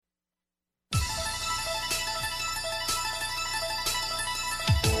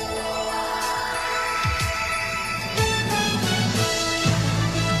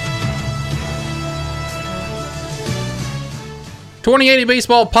2080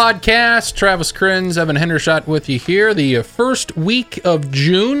 Baseball Podcast. Travis Krenz, Evan Hendershot with you here. The first week of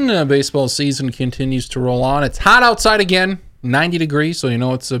June, baseball season continues to roll on. It's hot outside again, 90 degrees, so you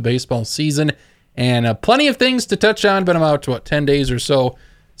know it's a baseball season. And plenty of things to touch on. Been about, 10 days or so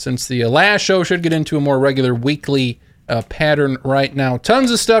since the last show. Should get into a more regular weekly pattern right now.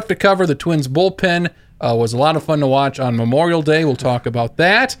 Tons of stuff to cover. The Twins bullpen was a lot of fun to watch on Memorial Day. We'll talk about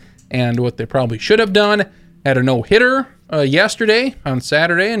that and what they probably should have done. Had a no-hitter yesterday on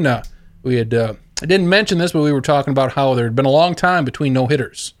Saturday, and we had I didn't mention this, but we were talking about how there had been a long time between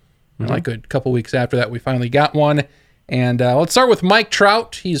no-hitters. Mm-hmm. Like a couple weeks after that, we finally got one. And let's start with Mike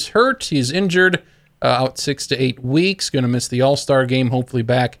Trout. He's hurt. He's injured, out 6 to 8 weeks. Going to miss the All-Star game, hopefully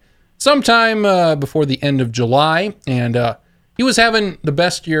back sometime before the end of July. And he was having the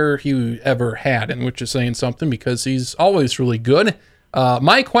best year he ever had, and which is saying something because he's always really good.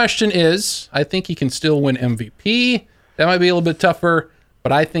 My question is, I think he can still win MVP. That might be a little bit tougher,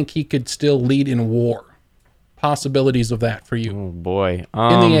 but I think he could still lead in WAR. Possibilities of that for you. Oh, boy.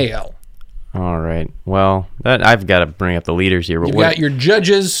 In the AL. All right. Well, I've got to bring up the leaders here. But You've got your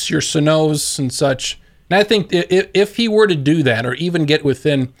Judges, your Sano's, and such. And I think if he were to do that, or even get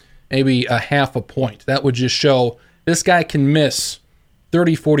within maybe a half a point, that would just show this guy can miss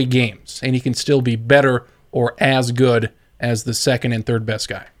 30, 40 games, and he can still be better or as good as the second and third best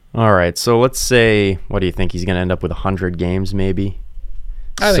guy. All right, so let's say, what do you think? He's going to end up with 100 games, maybe?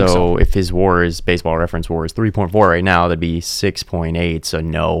 I think so. So if his WAR is, Baseball Reference WAR is 3.4 right now, that'd be 6.8, so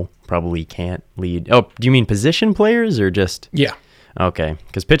no, probably can't lead. Oh, do you mean position players or just? Yeah. Okay,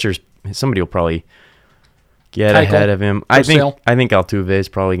 because pitchers, somebody will probably get Keuchel, ahead of him. I Rosell. think Altuve is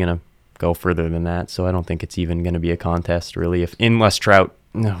probably going to go further than that, so I don't think it's even going to be a contest, really. Unless Trout...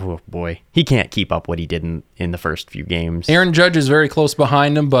 Oh boy, he can't keep up what he did in the first few games. Aaron Judge is very close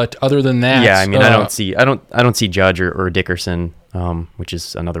behind him, but other than that, yeah, I mean, I don't see Judge or Dickerson, which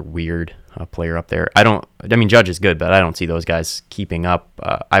is another weird player up there. I mean, Judge is good, but I don't see those guys keeping up.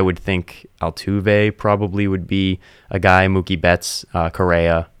 I would think Altuve probably would be a guy. Mookie Betts,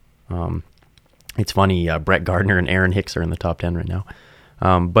 Correa. It's funny, Brett Gardner and Aaron Hicks are in the top 10 right now.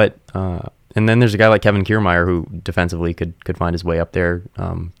 And then there's a guy like Kevin Kiermaier who defensively could find his way up there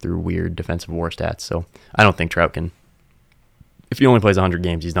through weird defensive WAR stats. So I don't think Trout can. If he only plays 100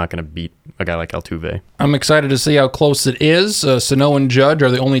 games, he's not going to beat a guy like Altuve. I'm excited to see how close it is. Sano and Judge are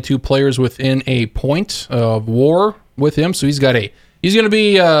the only two players within a point of WAR with him. So he's going to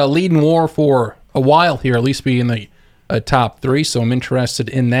be leading WAR for a while here, at least be in the top three. So I'm interested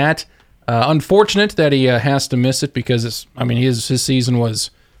in that. Unfortunate that he has to miss it because his season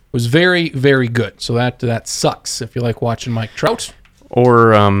was very, very good. So that sucks if you like watching Mike Trout.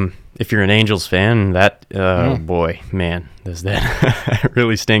 Or if you're an Angels fan, that boy, man, that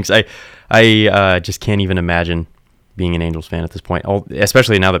really stinks. I just can't even imagine being an Angels fan at this point.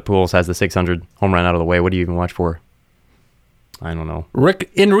 Especially now that Pujols has the 600 home run out of the way. What do you even watch for? I don't know.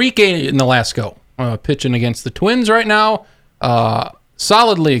 Enrique Nolasco pitching against the Twins right now.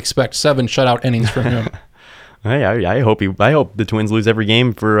 Solidly expect 7 shutout innings from him. I hope the Twins lose every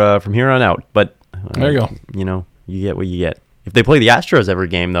game from here on out. But there you go. You get what you get. If they play the Astros every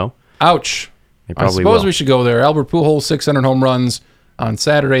game, though, ouch. They probably I suppose will. we should go there. Albert Pujols 600 home runs on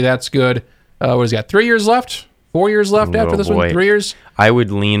Saturday. That's good. What has he got? 3 years left? 4 years left after this one? 3 years? I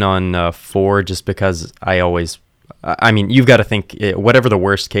would lean on 4 just because you've got to think whatever the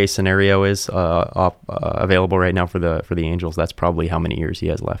worst case scenario is available right now for the Angels. That's probably how many years he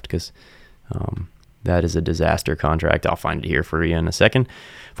has left because. That is a disaster contract. I'll find it here for you in a second.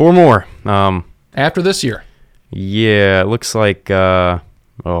 4 more. After this year? Yeah, it looks like, oh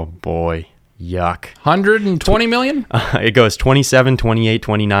boy, yuck. 120 million? It goes 27, 28,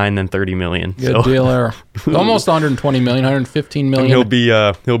 29, then 30 million. Good deal there. Almost 120 million, 115 million.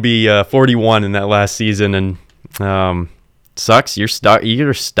 And he'll be 41 in that last season, and sucks. You're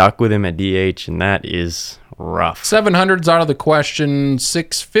stuck with him at DH, and that is rough. 700's out of the question.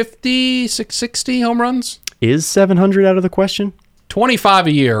 650, 660 home runs? Is 700 out of the question? 25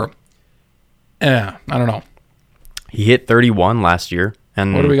 a year. I don't know. He hit 31 last year.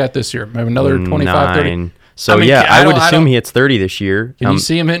 And what do we got this year? Maybe another 25, 30? So, I would assume he hits 30 this year. Can you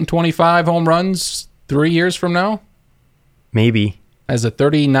see him hitting 25 home runs 3 years from now? Maybe. As a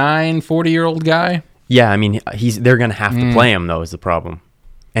 39, 40-year-old guy? Yeah, I mean, they're going to have to play him, though, is the problem.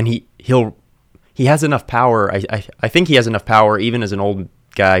 And he has enough power. I think he has enough power, even as an old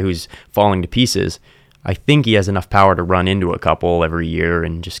guy who's falling to pieces. I think he has enough power to run into a couple every year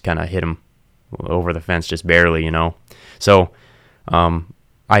and just kind of hit him over the fence just barely, So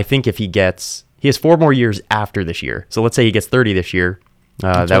I think if he has 4 more years after this year. So let's say he gets 30 this year.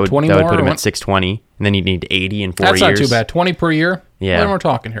 That would put him at 620, and then he'd need 80 in 4 years. That's not too bad. 20 per year. Yeah, when we're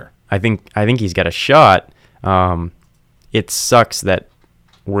talking here. I think he's got a shot. It sucks that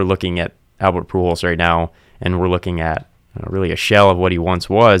we're looking at Albert Pujols right now, and we're looking at really a shell of what he once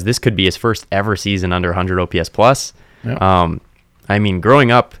was. This could be his first ever season under 100 OPS plus. Yep. I mean,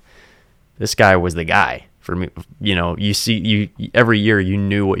 growing up, this guy was the guy for me. You every year you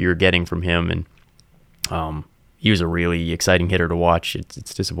knew what you were getting from him, and he was a really exciting hitter to watch.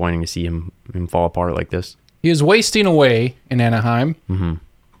 It's disappointing to see him fall apart like this. He is wasting away in Anaheim. Mm-hmm.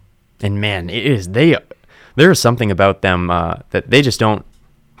 And man, there is something about them that they just don't.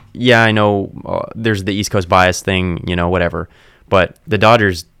 Yeah, I know there's the East Coast bias thing, whatever. But the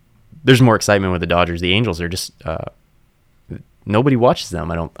Dodgers, there's more excitement with the Dodgers. The Angels are just nobody watches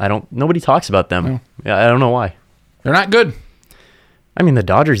them. Nobody talks about them. No. I don't know why. They're not good. I mean, the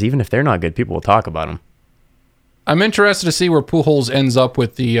Dodgers, even if they're not good, people will talk about them. I'm interested to see where Pujols ends up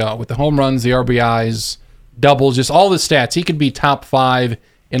with the home runs, the RBIs, doubles, just all the stats. He could be top 5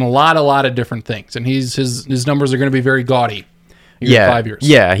 in a lot of different things, and his numbers are going to be very gaudy. In 5 years.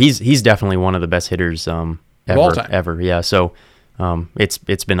 Yeah, he's definitely one of the best hitters ever. Yeah, so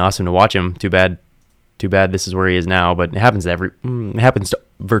it's been awesome to watch him. Too bad this is where he is now, but it happens to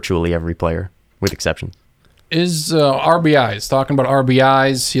virtually every player, with exceptions. Is RBIs, talking about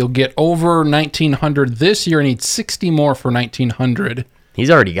RBIs, he'll get over 1,900 this year and needs 60 more for 1,900. He's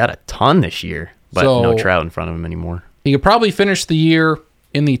already got a ton this year, but no Trout in front of him anymore. He could probably finish the year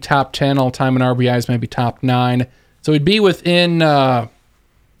in the top 10 all-time in RBIs, maybe top 9. So he'd be within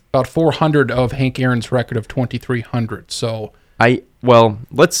about 400 of Hank Aaron's record of 2,300. So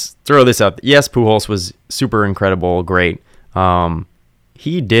let's throw this out. Yes, Pujols was super incredible, great.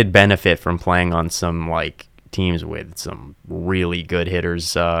 He did benefit from playing on some teams with some really good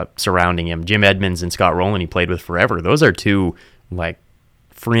hitters surrounding him. Jim Edmonds and Scott Rowland he played with forever. Those are two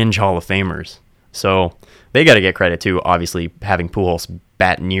fringe Hall of Famers. So they got to get credit too. Obviously, having Pujols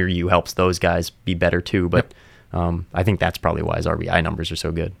bat near you helps those guys be better too. But I think that's probably why his RBI numbers are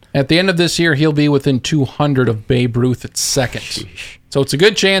so good. At the end of this year, he'll be within 200 of Babe Ruth at second. Sheesh. So it's a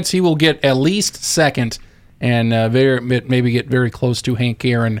good chance he will get at least second and maybe get very close to Hank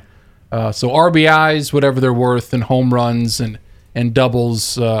Aaron. So RBIs, whatever they're worth, and home runs and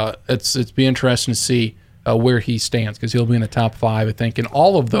doubles, it's be interesting to see where he stands because he'll be in the top 5, I think, in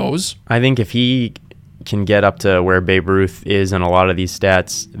all of those. I think if he can get up to where Babe Ruth is in a lot of these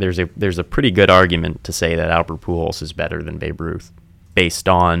stats, there's a pretty good argument to say that Albert Pujols is better than Babe Ruth based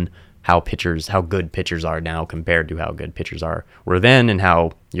on how good pitchers are now compared to how good pitchers were then, and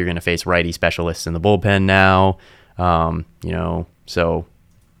how you're going to face righty specialists in the bullpen now. So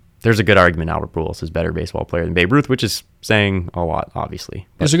there's a good argument Albert Pujols is a better baseball player than Babe Ruth, which is saying a lot, obviously.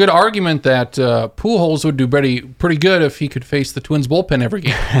 But there's a good argument that Pujols would do pretty good if he could face the Twins bullpen every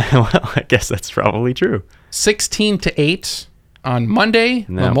game. Well, I guess that's probably true. 16-8 on Monday,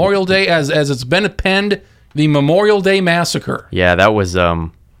 Memorial Day, as it's been penned, the Memorial Day Massacre. Yeah, that was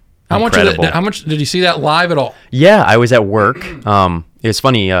incredible. How much did you see that live at all? Yeah, I was at work. It was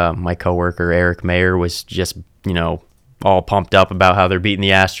funny. My coworker Eric Mayer was just all pumped up about how they're beating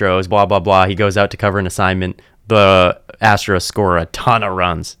the Astros, blah, blah, blah. He goes out to cover an assignment. The Astros score a ton of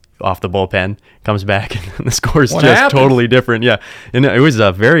runs off the bullpen, comes back, and the score is totally different. Yeah, and it was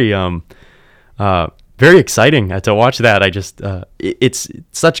very exciting to watch that. It's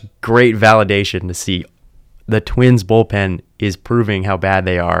such great validation to see the Twins bullpen is proving how bad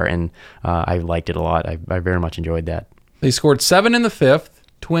they are, and I liked it a lot. I very much enjoyed that. They scored 7 in the 5th.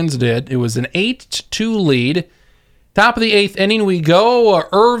 Twins did. It was an 8-2 lead. Top of the 8th inning we go.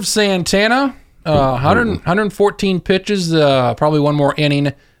 Irv Santana, 114 pitches, probably one more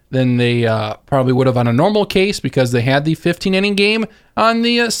inning than they probably would have on a normal case because they had the 15-inning game on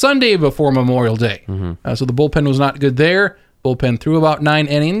the Sunday before Memorial Day. Mm-hmm. So the bullpen was not good there. Bullpen threw about 9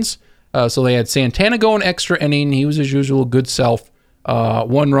 innings. So they had Santana go an extra inning. He was his usual good self.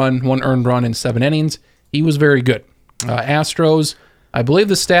 1 earned run in 7 innings. He was very good. Astros, I believe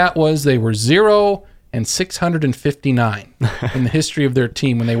the stat was they were 0-659 in the history of their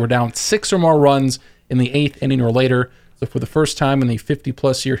team when they were down 6 or more runs in the 8th inning or later. So for the first time in the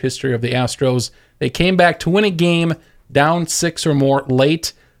 50-plus year history of the Astros, they came back to win a game down 6 or more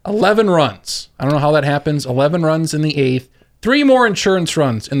late. 11 runs. I don't know how that happens. 11 runs in the 8th. 3 more insurance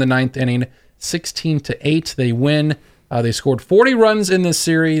runs in the 9th inning. 16-8, they win. They scored 40 runs in this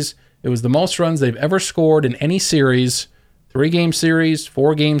series. It was the most runs they've ever scored in any series. 3-game series,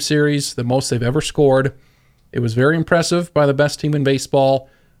 4-game series, the most they've ever scored. It was very impressive by the best team in baseball.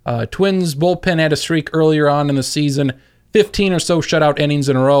 Twins bullpen had a streak earlier on in the season, 15 or so shutout innings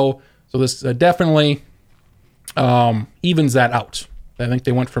in a row. So this definitely evens that out. I think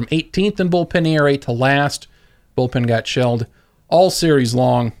they went from 18th in bullpen ERA to last. Bullpen got shelled all series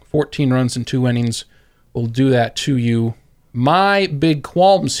long, 14 runs in 2 innings. Will do that to you. My big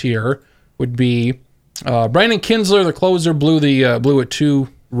qualms here would be Brandon Kinsler, the closer, blew a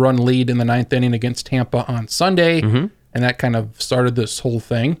 2-run lead in the 9th inning against Tampa on Sunday, and that kind of started this whole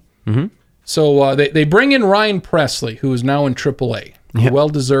thing. So they bring in Ryan Presley, who is now in AAA. Yep.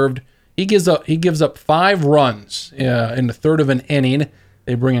 Well-deserved. He gives up 5 runs in the third of an inning.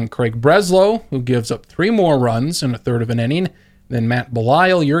 They bring in Craig Breslow, who gives up 3 more runs in the third of an inning. Then Matt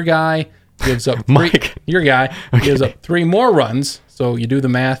Belisle, your guy, gives up gives up 3 more runs. So you do the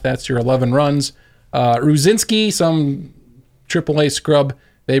math, that's your 11 runs. Ruzinski, some AAA scrub,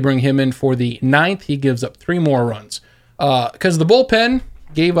 they bring him in for the 9th. He gives up 3 more runs. Because the bullpen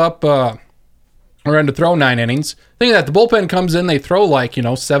gave up or had to throw 9 innings. Think of that, the bullpen comes in, they throw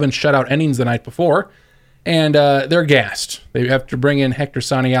 7 shutout innings the night before, and they're gassed. They have to bring in Hector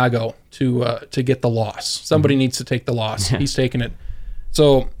Santiago to get the loss. Somebody needs to take the loss. He's taking it.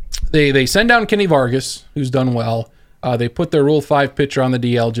 So they send down Kenny Vargas, who's done well. They put their Rule 5 pitcher on the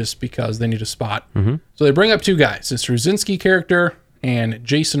DL just because they need a spot. So they bring up 2 guys, this Ruzinski character and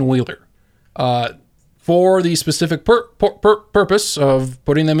Jason Wheeler, for the specific purpose of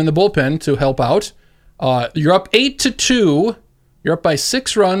putting them in the bullpen to help out. You're up 8-2. You're up by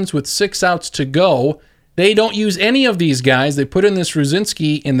 6 runs with 6 outs to go. They don't use any of these guys. They put in this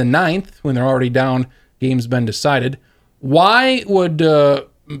Ruzinski in the 9th when they're already down. Game's been decided. Why would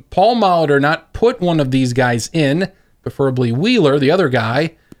Paul Molitor not put one of these guys in, preferably Wheeler, the other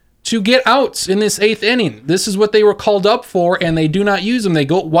guy, to get outs in this 8th inning? This is what they were called up for, and they do not use them. They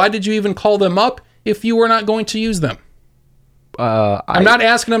go, why did you even call them up if you were not going to use them? I'm not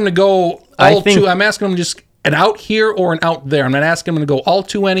asking them to go all 2. I'm asking them just an out here or an out there. I'm not asking them to go all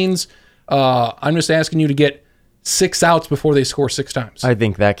 2 innings. I'm just asking you to get 6 outs before they score 6 times. I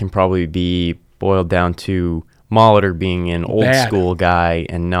think that can probably be boiled down to Molitor being an old school guy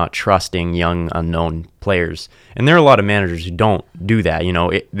and not trusting young unknown players. And there are a lot of managers who don't do that.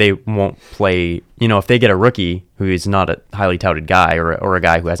 They won't play. If they get a rookie who is not a highly touted guy or a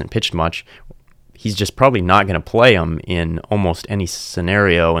guy who hasn't pitched much, he's just probably not going to play him in almost any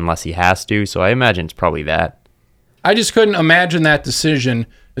scenario unless he has to. So I imagine it's probably that. I just couldn't imagine that decision,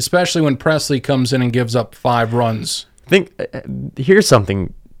 especially when Presley comes in and gives up 5 runs. Here's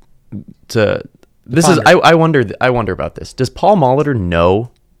something to this is I wonder about this. Does Paul Molitor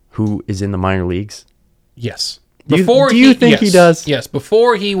know who is in the minor leagues? Yes. Do you think he does? Yes.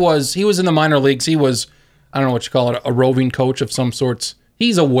 Before he was in the minor leagues. He was, I don't know what you call it, a roving coach of some sorts.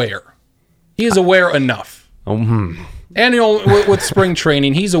 He's aware. He is aware enough. And with spring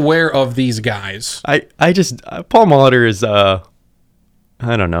training, he's aware of these guys. I just Paul Molitor is I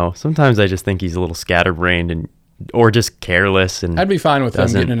don't know. Sometimes I just think he's a little scatterbrained or just careless. And I'd be fine with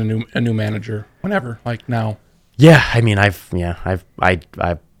them getting a new manager whenever, like now. Yeah, I mean, I've been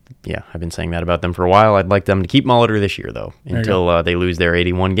saying that about them for a while. I'd like them to keep Molitor this year though, until they lose their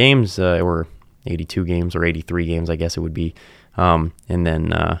 81 games or 82 games or 83 games, I guess it would be. And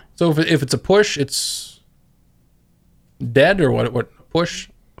then so if it's a push, it's dead, or what push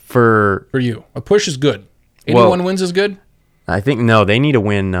for you? A push is good. 81 wins is good. I think no, they need to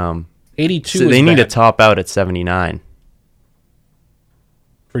win 82 so is they need bad. to top out at 79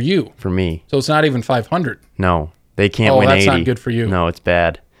 for you. For me. So it's not even 500. No, they can't win 80. That's not good for you. No, it's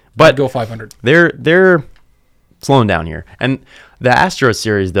bad. But I'd go 500. They're slowing down here. And the Astros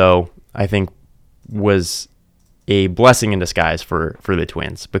series though, I think was a blessing in disguise for the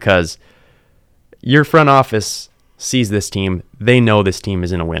Twins, because your front office sees this team. They know this team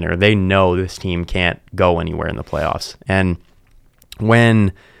isn't a winner. They know this team can't go anywhere in the playoffs. And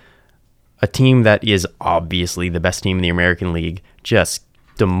when a team that is obviously the best team in the American League just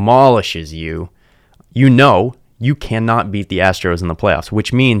demolishes you, you cannot beat the Astros in the playoffs,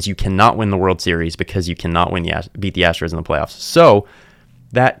 which means you cannot win the World Series because you cannot beat the Astros in the playoffs. So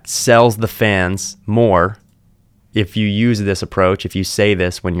that sells the fans more. If you use this approach, if you say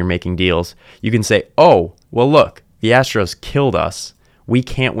this when you're making deals, you can say, oh, well, look, the Astros killed us. We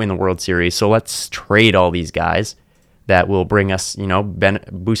can't win the World Series, so let's trade all these guys that will bring us,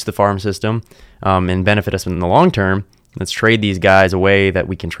 boost the farm system and benefit us in the long term. Let's trade these guys away that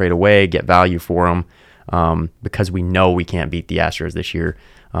we can trade away, get value for them, because we know we can't beat the Astros this year.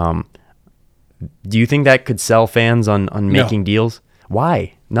 Do you think that could sell fans on making deals?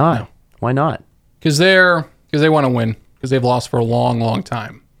 Why not? No. Why not? Because they want to win, because they've lost for a long, long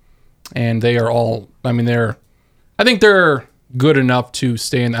time. And they are all, I think they're good enough to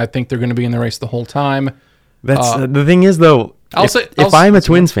stay in. I think they're going to be in the race the whole time. That's the thing is, though, if I'm a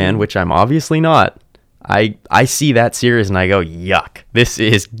Twins fan, which I'm obviously not, I see that series and I go, yuck. This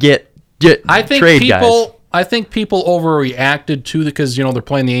is get I think trade people guys. I think people overreacted to because they're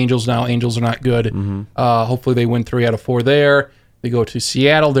playing the Angels now. Angels are not good. Hopefully they win 3 out of 4 there. They go to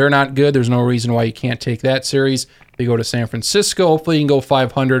Seattle. They're not good. There's no reason why you can't take that series. They go to San Francisco. Hopefully you can go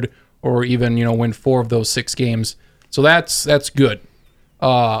 500 or even win 4 of those 6 games. So that's good.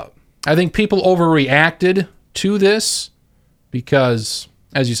 I think people overreacted to this because,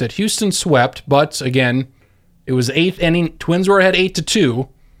 as you said, Houston swept. But again, it was 8th inning. Twins were ahead 8-2.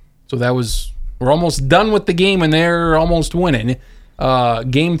 So we're almost done with the game and they're almost winning.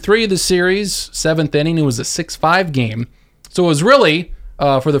 Game 3 of the series, 7th inning. It was a 6-5 game. So it was really,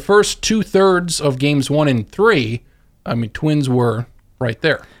 for the first 2/3 of games 1 and 3, Twins were right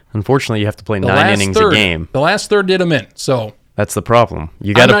there. Unfortunately, you have to play 9 innings a game. The last third did them in, so... That's the problem.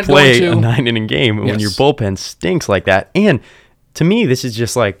 You got to play a 9-inning game when your bullpen stinks like that. And to me, this is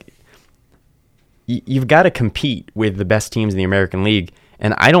just like, you've got to compete with the best teams in the American League.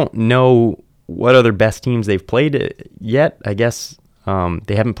 And I don't know what other best teams they've played yet. I guess they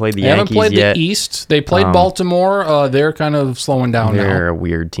haven't played the Yankees yet. They haven't played the East. They played Baltimore. They're kind of slowing down now. They're a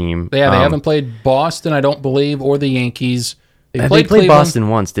weird team. Yeah, they haven't played Boston, I don't believe, or the Yankees. They played Boston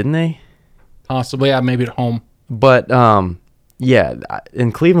once, didn't they? Possibly, yeah, maybe at home. But, yeah,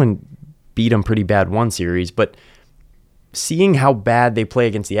 and Cleveland beat them pretty bad one series. But seeing how bad they play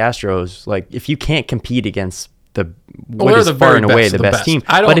against the Astros, like, if you can't compete against what is far and away the best team,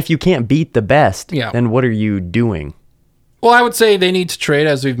 but if you can't beat the best, then what are you doing? Well, I would say they need to trade,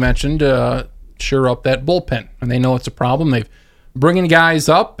 as we've mentioned, shore up that bullpen. And they know it's a problem. They've bringing guys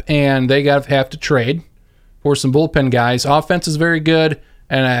up, and they have to trade for some bullpen guys. Offense is very good,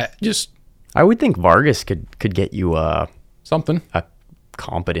 and I would think Vargas could get you something, a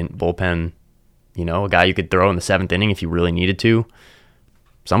competent bullpen, a guy you could throw in the 7th inning if you really needed to.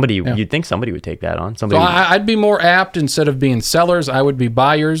 You'd think somebody would take that on. I'd be more apt, instead of being sellers, I would be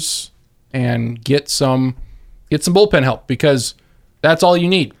buyers and get some bullpen help, because that's all you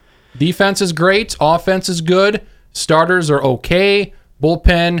need. Defense is great. Offense is good. Starters are okay.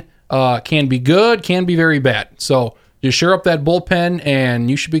 Bullpen can be good, can be very bad. So just shore up that bullpen, and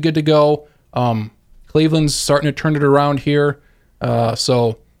you should be good to go. Cleveland's starting to turn it around here.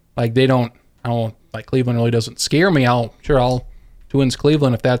 So Cleveland really doesn't scare me. I'll Twins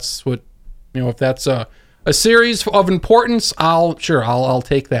Cleveland if that's what if that's a series of importance. I'll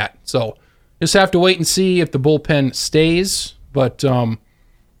take that. So just have to wait and see if the bullpen stays. But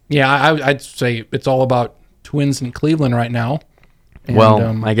I'd say it's all about Twins and Cleveland right now.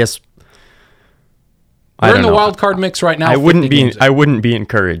 And, I guess they're in the wild card mix right now. I wouldn't be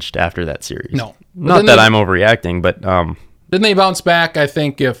encouraged after that series. No, not that I'm overreacting, but then they bounce back. I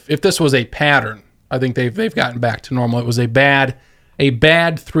think if this was a pattern, I think they've gotten back to normal. It was a bad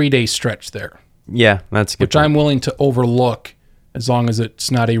 3-day stretch there. Yeah, that's good. Which I'm willing to overlook, as long as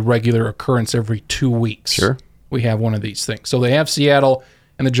it's not a regular occurrence every 2 weeks. Sure. We have one of these things. So they have Seattle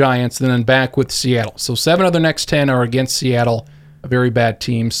and the Giants, and then back with Seattle. So 7 of the next 10 are against Seattle, a very bad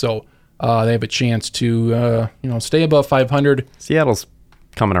team. So they have a chance to stay above 500. Seattle's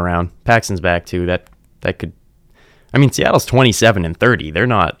coming around. Paxton's back too. That could. Seattle's 27-30. They're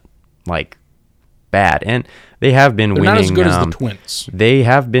not bad, and they have been winning. They're not as good as the Twins. They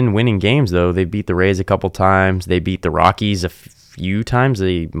have been winning games though. They beat the Rays a couple times. They beat the Rockies a few times.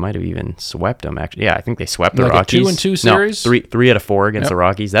 They might have even swept them. Actually, yeah, I think they swept the Rockies. A 2-2 series. No, 3 out of 4 against the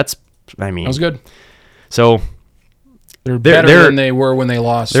Rockies. That was good. So they're better than they were when they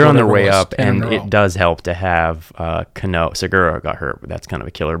lost. They're on their way up, and it does help to have Cano. Segura got hurt, but that's kind of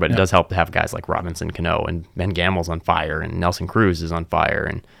a killer. But it does help to have guys like Robinson Cano, and Ben Gamel's on fire, and Nelson Cruz is on fire,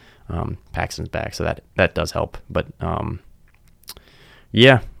 and Paxton's back, so that does help. But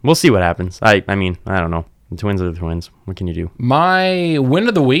we'll see what happens. I don't know. The Twins are the Twins. What can you do? My win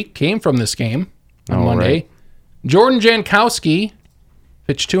of the week came from this game on Monday. Right. Jordan Jankowski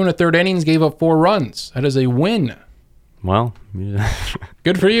pitched 2 1/3 innings, gave up 4 runs. That is a win. Well,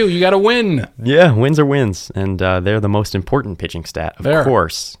 good for you. You got a win. Yeah, wins are wins, and they're the most important pitching stat, of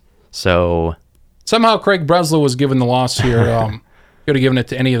course. So somehow Craig Breslow was given the loss here. Could have given it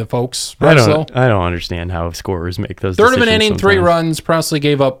to any of the folks. I don't understand how scorers make those decisions. Third of an inning, 3 runs. Presley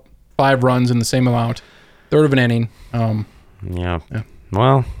gave up 5 runs in the same amount. Third of an inning. Yeah.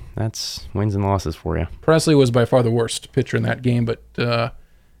 Well, that's wins and losses for you. Presley was by far the worst pitcher in that game, but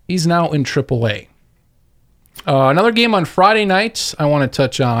he's now in AAA. Another game on Friday night I want to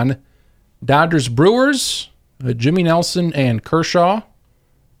touch on. Dodgers-Brewers. Jimmy Nelson and Kershaw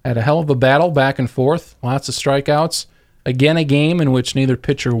had a hell of a battle back and forth. Lots of strikeouts. Again, a game in which neither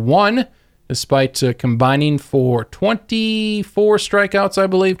pitcher won, despite combining for 24 strikeouts, I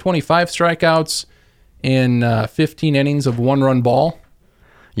believe, 25 strikeouts. in 15 innings of one-run ball.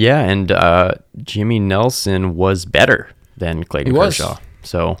 Yeah, and Jimmy Nelson was better than Clayton Kershaw.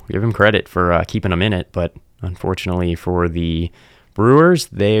 So give him credit for keeping him in it. But unfortunately for the Brewers,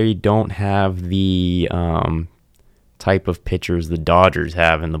 they don't have the type of pitchers the Dodgers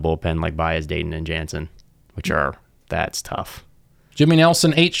have in the bullpen, like Baez, Dayton, and Jansen, that's tough. Jimmy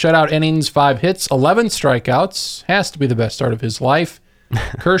Nelson, 8 shutout innings, 5 hits, 11 strikeouts. Has to be the best start of his life.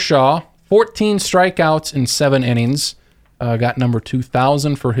 Kershaw, 14 strikeouts in 7 innings. Got number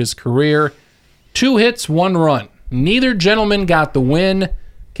 2,000 for his career. 2 hits, 1 run. Neither gentleman got the win.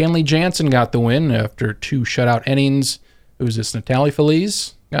 Kenley Jansen got the win after 2 shutout innings. It was this Natali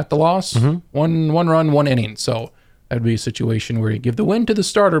Feliz got the loss. One run, 1 inning. So that would be a situation where you give the win to the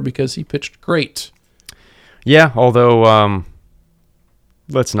starter because he pitched great. Yeah, although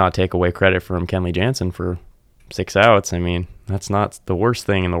let's not take away credit from Kenley Jansen for 6 outs. I mean, that's not the worst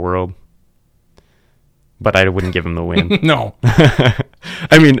thing in the world. But I wouldn't give him the win. No.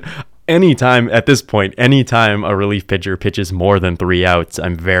 I mean, anytime a relief pitcher pitches more than 3 outs,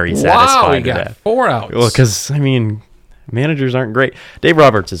 I'm very satisfied Wow, he with got that. 4 outs. Well, because, I mean, managers aren't great. Dave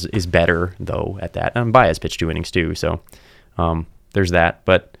Roberts is better, though, at that. Baez pitched 2 innings, too, so there's that.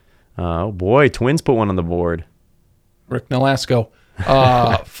 But, oh, boy, Twins put one on the board. Rick Nolasco.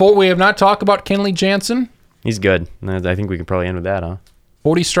 We have not talked about Kenley Jansen. He's good. I think we can probably end with that, huh?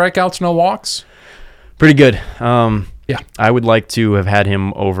 40 strikeouts, no walks. Pretty good. Yeah. I would like to have had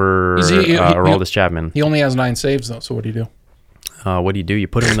him over Aroldis Chapman. He only has 9 saves, though, so what do you do? What do? You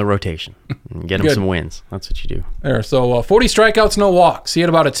put him in the rotation and get him some wins. That's what you do. There. So 40 strikeouts, no walks. He had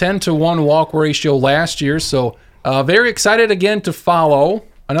about a 10-to-1 walk ratio last year, so very excited again to follow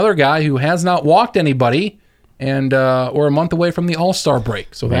another guy who has not walked anybody, and we're a month away from the All-Star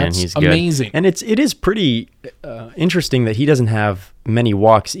break, so that's amazing. And it is pretty interesting that he doesn't have many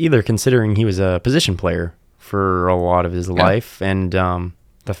walks either, considering he was a position player for a lot of his life, and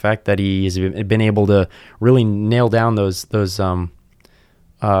the fact that he's been able to really nail down those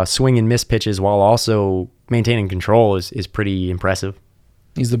swing and miss pitches while also maintaining control is pretty impressive.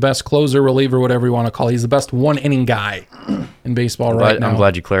 He's the best closer, reliever, whatever you want to call it. He's the best one-inning guy in baseball right now. I'm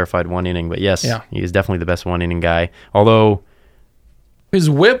glad you clarified 1 inning, but yes, he is definitely the best 1-inning guy. Although his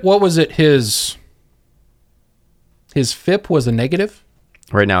whip, what was it? His FIP was a negative?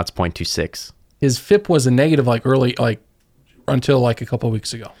 Right now it's .26. His FIP was a negative until a couple of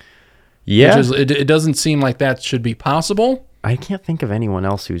weeks ago. Yeah. It doesn't seem like that should be possible. I can't think of anyone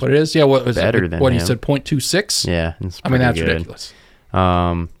else who's But it is? Yeah, what was better it? than What, him. he said, .26? Yeah. I mean, that's ridiculous.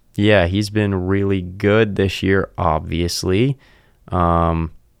 Yeah, he's been really good this year, obviously. Yeah,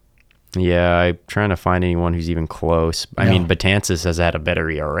 I'm trying to find anyone who's even close. I mean, Betances has had a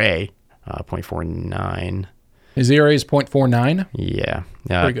better ERA, .49. His ERA is .49? Yeah.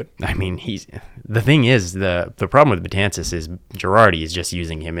 Pretty good. I mean, the thing is, the problem with Betances is Girardi is just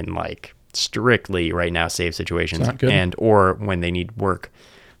using him in strictly right now save situations or when they need work.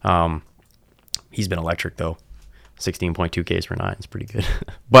 He's been electric though. 16.2 Ks per 9 is pretty good.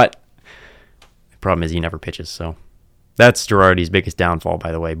 But the problem is he never pitches, so that's Girardi's biggest downfall,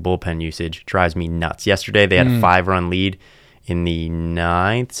 by the way. Bullpen usage drives me nuts. Yesterday they had a 5-run lead in the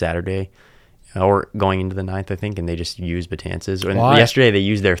 9th, Saturday, or going into the 9th, I think, and they just used Betances. And yesterday they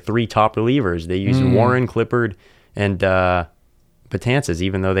used their 3 top relievers. They used Warren, Clippard, and Betances,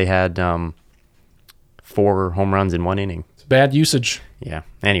 even though they had 4 home runs in 1 inning. It's bad usage. Yeah.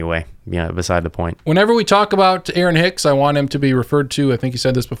 Anyway, beside the point. Whenever we talk about Aaron Hicks, I want him to be referred to, I think you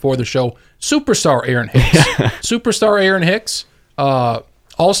said this before the show, Superstar Aaron Hicks. Superstar Aaron Hicks.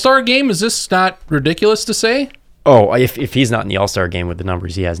 All-Star game, is this not ridiculous to say? Oh, if he's not in the All-Star game with the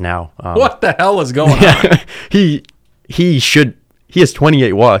numbers he has now. What the hell is going on? He has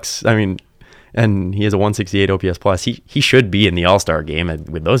 28 walks. I mean, and he has a 168 OPS plus. He should be in the All-Star game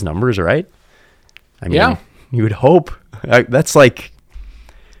with those numbers, right? I mean, you would hope. That's like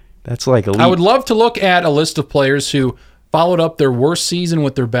elite. I would love to look at a list of players who followed up their worst season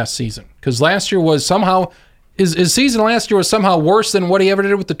with their best season. Because last year was somehow, his season last year was somehow worse than what he ever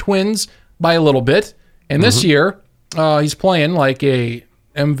did with the Twins by a little bit. And this year, he's playing like a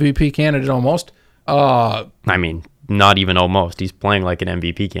MVP candidate almost. I mean, not even almost. He's playing like an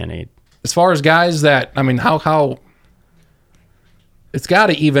MVP candidate. As far as guys that, I mean, how it's got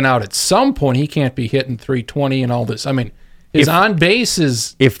to even out at some point. He can't be hitting 320 and all this. I mean, his on base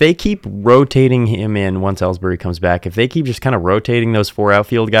is... If they keep rotating him in once Ellsbury comes back, if they keep just kind of rotating those 4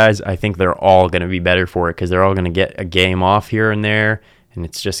 outfield guys, I think they're all going to be better for it because they're all going to get a game off here and there, and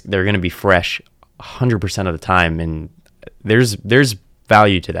it's just they're going to be fresh 100% of the time, and there's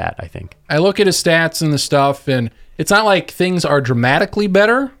value to that, I think. I look at his stats and the stuff, and it's not like things are dramatically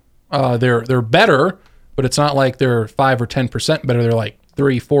better. They're better, but it's not like they're 5 or 10% better. They're like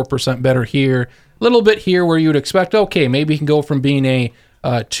 3-4% better here. A little bit here where you would expect, okay, maybe he can go from being a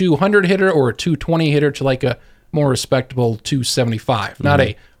 200 hitter or a 220 hitter to like a more respectable 275, not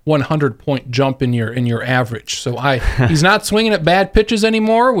a 100-point jump in your average. So he's not swinging at bad pitches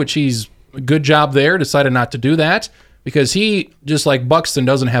anymore, which he's a good job there. Decided not to do that because he, just like Buxton,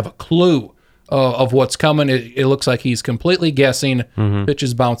 doesn't have a clue of what's coming. It looks like he's completely guessing.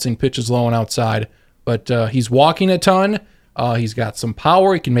 Pitches bouncing, pitches low and outside. But he's walking a ton. He's got some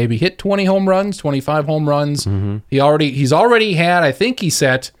power. He can maybe hit 20 home runs, 25 home runs. He's already had, I think he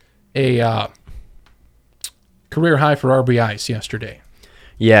set a career high for RBIs yesterday.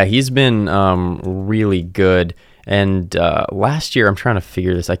 Yeah, he's been really good. And last year, I'm trying to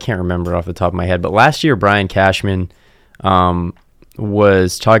figure this. I can't remember off the top of my head. But last year, Brian Cashman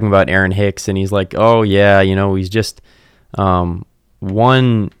was talking about Aaron Hicks, and he's like, oh, yeah, he's just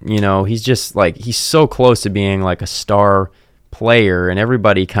he's just like, he's so close to being like a star player, and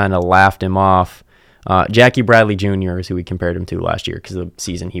everybody kind of laughed him off. Jackie Bradley Jr. is who we compared him to last year because of the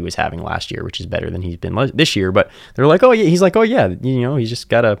season he was having last year, which is better than he's been this year. But they're like, oh yeah, he's like, oh yeah, he's just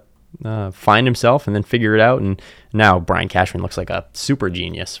gotta find himself and then figure it out. And now Brian Cashman looks like a super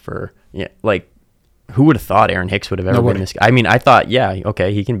genius for like, who would have thought Aaron Hicks would have ever been this guy? I mean, I thought, yeah,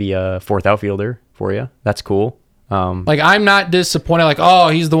 okay, he can be a fourth outfielder for you. That's cool. Like, I'm not disappointed. Like, oh,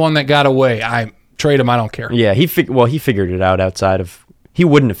 he's the one that got away. I trade him. I don't care. Yeah, he figured it out outside of. He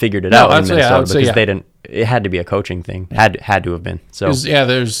wouldn't have figured it out in Minnesota because they didn't. It had to be a coaching thing. Had to have been. So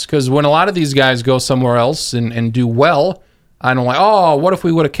because when a lot of these guys go somewhere else and do well, I don't like. Oh, what if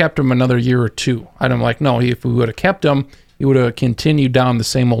we would have kept him another year or two? I'm like, no. If we would have kept him, he would have continued down the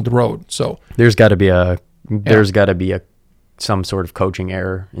same old road. So there's got to be some sort of coaching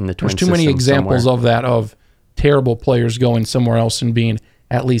error in the Twins. There's too many examples of that, of terrible players going somewhere else and being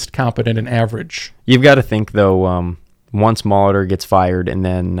at least competent and average. You've got to think though. Once Molitor gets fired, and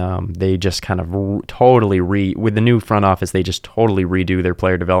then they just kind of totally with the new front office, they just totally redo their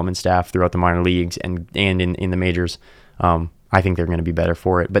player development staff throughout the minor leagues and in the majors. I think they're going to be better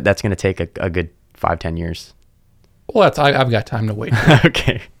for it, but that's going to take a good 5-10 years. Well, I've got time to wait.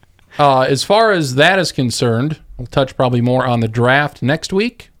 Okay. As far as that is concerned, we'll touch probably more on the draft next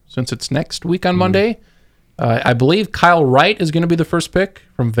week, since it's next week on Monday. I believe Kyle Wright is going to be the first pick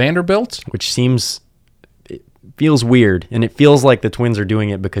from Vanderbilt, which feels weird, and it feels like the Twins are doing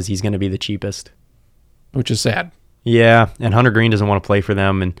it because he's going to be the cheapest, which is sad. Yeah, and Hunter Green doesn't want to play for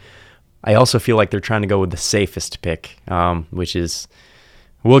them, and I also feel like they're trying to go with the safest pick, which is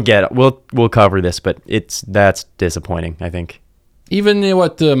we'll cover this, but that's disappointing, I think. Even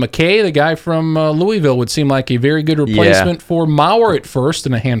McKay, the guy from Louisville, would seem like a very good replacement for Mauer at first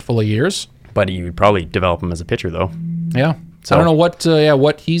in a handful of years. But you would probably develop him as a pitcher, though. Yeah, so I don't know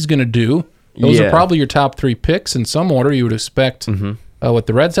what he's going to do. Those are probably your top 3 picks in some order. You would expect what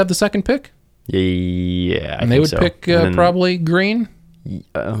the Reds have the second pick? Yeah, and they would pick probably Green?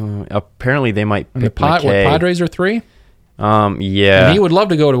 Apparently they might pick McKay. What, Padres are 3? Yeah. And he would love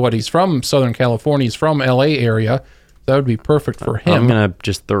to go to he's from Southern California. He's from L.A. area. That would be perfect for him. I'm going to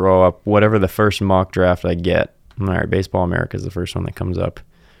just throw up whatever the first mock draft I get. All right, Baseball America is the first one that comes up.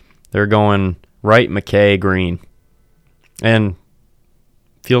 They're going Wright, McKay, Green. And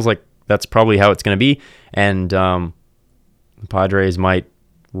feels like that's probably how it's going to be, and the Padres might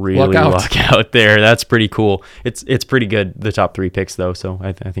really luck out there. That's pretty cool. It's pretty good, the top 3 picks, though, so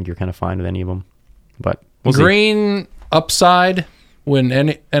I think you're kind of fine with any of them. But we'll Green, see. Upside,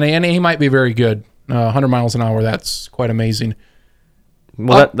 and he might be very good. 100 miles an hour, that's quite amazing.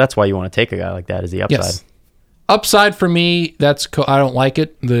 Well, that's why you want to take a guy like that, is the upside. Yes. Upside for me, I don't like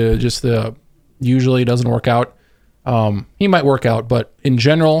it. Usually it doesn't work out. He might work out, but in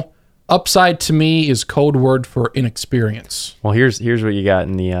general, upside to me is code word for inexperience. Well, here's what you got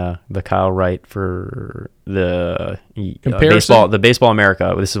in the Kyle Wright for the Baseball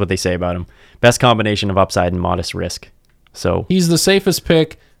America. This is what they say about him: best combination of upside and modest risk. So he's the safest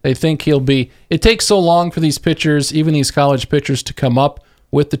pick. They think he'll be. It takes so long for these pitchers, even these college pitchers, to come up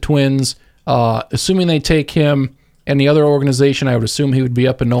with the Twins. Assuming they take him and the other organization, I would assume he would be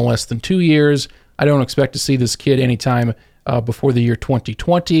up in no less than 2 years. I don't expect to see this kid anytime before the year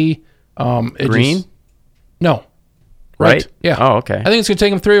 2020. Green? No. Right? Yeah. Oh, okay. I think it's going to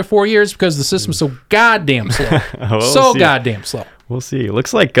take him 3 or 4 years because the system's so goddamn slow. Goddamn slow. We'll see. It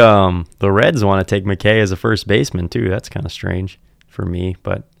looks like the Reds want to take McKay as a first baseman, too. That's kind of strange for me,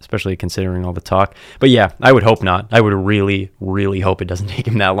 but especially considering all the talk. But yeah, I would hope not. I would really, really hope it doesn't take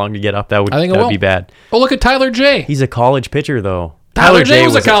him that long to get up. That would be bad. Oh, look at Tyler J. He's a college pitcher, though. Tyler J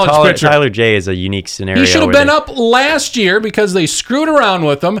was a college pitcher. Tyler J is a unique scenario. He should have been up last year because they screwed around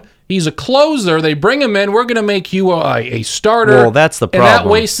with him. He's a closer. They bring him in. We're going to make you a starter. Well, that's the problem. And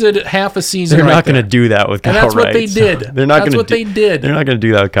that wasted half a season. They're not going to do that with Kyle Wright. And that's what they did. They're not going to. They did. They're not going to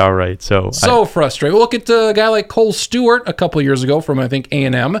do that with Kyle Wright. So frustrating. Look at a guy like Cole Stewart a couple of years ago from I think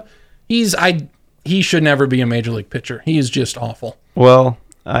A&M. He should never be a major league pitcher. He is just awful. Well,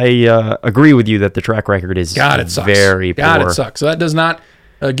 I agree with you that the track record is very poor. God, it sucks. So that does not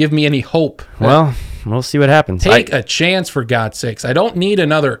give me any hope. Well, we'll see what happens. Take a chance, for God's sakes. I don't need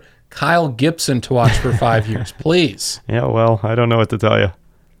another Kyle Gibson to watch for 5 years, please. Yeah, well, I don't know what to tell you.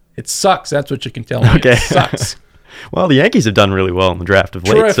 It sucks. That's what you can tell me. Okay. It sucks. Well, the Yankees have done really well in the draft of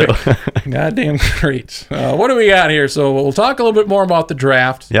late. Terrific. So. Goddamn great. What do we got here? So we'll talk a little bit more about the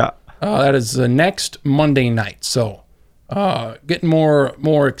draft. Yeah. That is next Monday night. So getting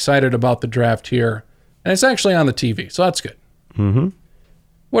more excited about the draft here. And it's actually on the TV, so that's good. Mm-hmm.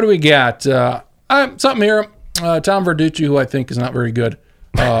 What do we got? Something here. Tom Verducci, who I think is not very good.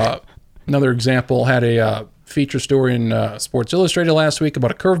 Another example, had a feature story in Sports Illustrated last week about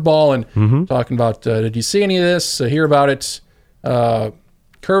a curveball and talking about, did you see any of this? Hear about it?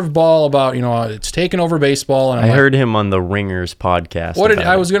 Curveball about, it's taken over baseball. And I heard him on the Ringers podcast.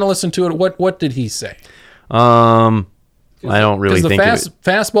 I was going to listen to it. What did he say? I don't really think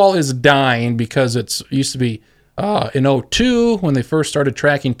fastball is dying because it used to be in 2002 when they first started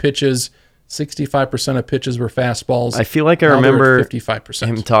tracking pitches. 65% of pitches were fastballs. I feel like I remember 55%.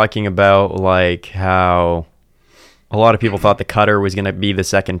 Him talking about like how a lot of people thought the cutter was going to be the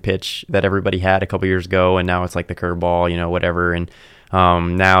second pitch that everybody had a couple years ago, and now it's like the curveball, whatever. And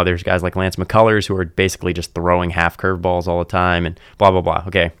now there's guys like Lance McCullers who are basically just throwing half curveballs all the time and blah, blah, blah.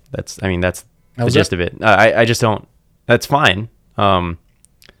 Okay, that's the gist of it. I just don't. That's fine.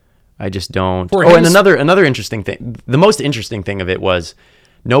 I just don't. And another interesting thing. The most interesting thing of it was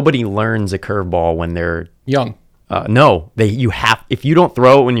nobody learns a curveball when they're young. No, if you don't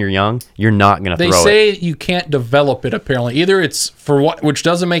throw it when you're young, you're not going to throw it. They say you can't develop it, apparently. Either it's which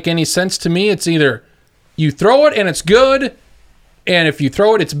doesn't make any sense to me. It's either you throw it and it's good, and if you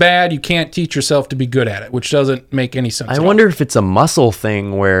throw it, it's bad. You can't teach yourself to be good at it, which doesn't make any sense. I wonder if it's a muscle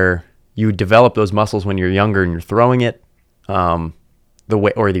thing where you develop those muscles when you're younger and you're throwing it the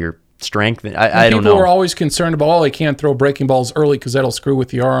way, or your strength. I don't know. People are always concerned about, they can't throw breaking balls early because that'll screw with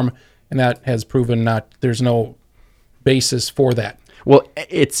the arm, and that has proven there's no basis for that. Well,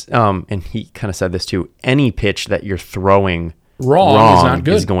 it's and he kind of said this too. Any pitch that you're throwing wrong is not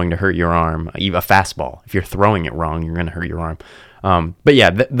good. Is going to hurt your arm. Even a fastball, if you're throwing it wrong, you're going to hurt your arm. But yeah,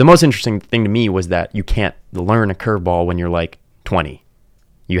 the most interesting thing to me was that you can't learn a curveball when you're like 20.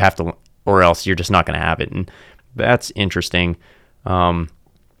 You have to, or else you're just not going to have it, and that's interesting.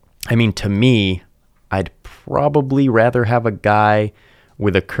 I mean, to me, I'd probably rather have a guy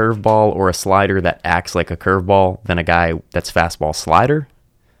with a curveball or a slider that acts like a curveball than a guy that's fastball slider,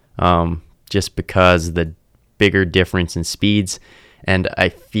 just because the bigger difference in speeds. And I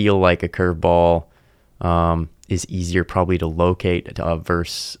feel like a curveball is easier probably to locate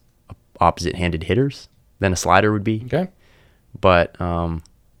versus opposite-handed hitters than a slider would be. Okay. But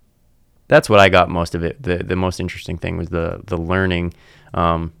that's what I got most of it. The most interesting thing was the learning.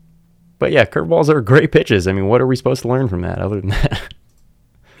 But yeah, curveballs are great pitches. I mean, what are we supposed to learn from that other than that?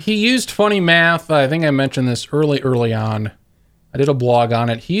 He used funny math. I think I mentioned this early on. I did a blog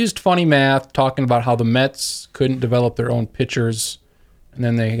on it. He used funny math talking about how the Mets couldn't develop their own pitchers, and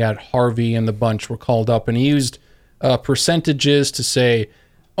then they got Harvey and the bunch were called up, and he used percentages to say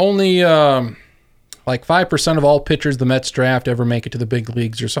only like 5% of all pitchers the Mets draft ever make it to the big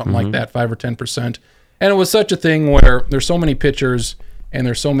leagues or something like that, 5 or 10%. And it was such a thing where there's so many pitchers and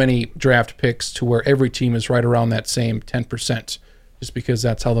there's so many draft picks to where every team is right around that same 10%, just because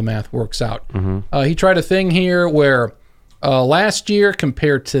that's how the math works out. He tried a thing here where last year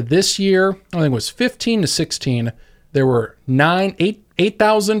compared to this year, I think it was 15 to 16, there were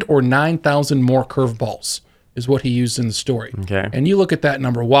 8,000 or 9,000 more curveballs is what he used in the story. Okay. And you look at that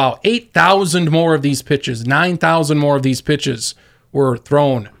number, wow, 8,000 more of these pitches, 9,000 more of these pitches were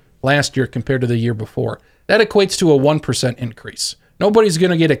thrown last year compared to the year before. That equates to a 1% increase. Nobody's going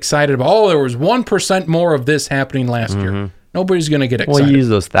to get excited about, there was 1% more of this happening last year. Nobody's going to get excited. Well, you use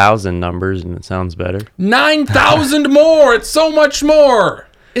those 1,000 numbers and it sounds better. 9,000 more! It's so much more!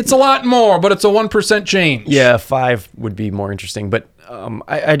 It's a lot more, but it's a 1% change. Yeah, 5 would be more interesting. But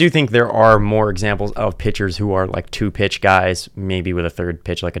I do think there are more examples of pitchers who are like 2-pitch guys, maybe with a third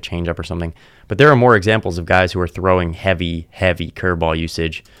pitch, like a changeup or something. But there are more examples of guys who are throwing heavy curveball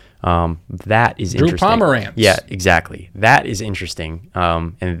usage. That is Drew interesting. Pomerantz. Yeah, exactly. That is interesting.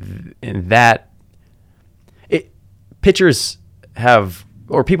 And that pitchers have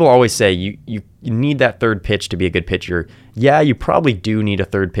or people always say you need that third pitch to be a good pitcher. Yeah, you probably do need a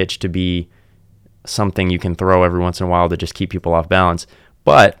third pitch to be something you can throw every once in a while to just keep people off balance.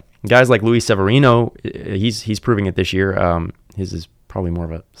 But guys like Luis Severino, he's proving it this year. His is probably more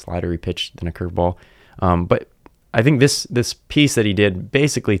of a slidery pitch than a curveball. But I think this piece that he did,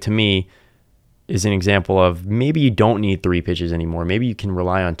 basically to me, is an example of maybe you don't need 3 pitches anymore. Maybe you can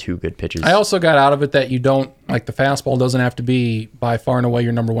rely on 2 good pitches. I also got out of it that you don't, like the fastball doesn't have to be by far and away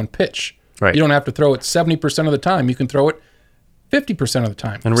your number 1 pitch. Right. You don't have to throw it 70% of the time. You can throw it 50% of the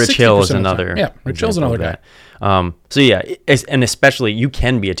time. And Rich Hill is another. Yeah, Rich Hill's another guy. So yeah, and especially you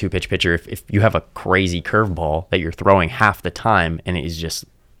can be a 2-pitch pitcher if you have a crazy curveball that you're throwing half the time and it is just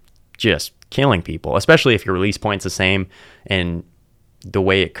killing people, especially if your release point's the same and the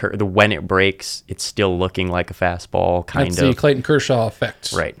way when it breaks, it's still looking like a fastball kind of. That's the Clayton Kershaw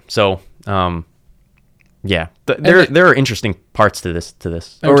effect. Right. So, yeah, there are interesting parts to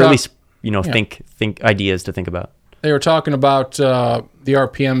this, or at least think ideas to think about. They were talking about the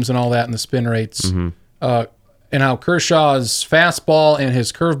RPMs and all that and the spin rates, and how Kershaw's fastball and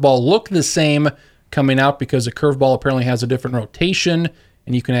his curveball look the same coming out because a curveball apparently has a different rotation,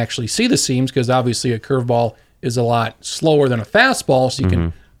 and you can actually see the seams because obviously a curveball is a lot slower than a fastball, so you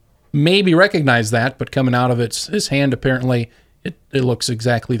can maybe recognize that, but coming out of his hand, apparently, it looks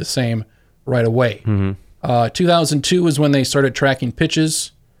exactly the same right away. 2002 is when they started tracking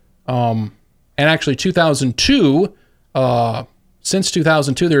pitches. And actually, 2002, since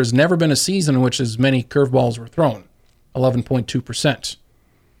 2002, there has never been a season in which as many curveballs were thrown, 11.2%.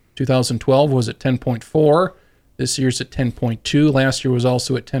 2012 was at 10.4. This year's at 10.2. Last year was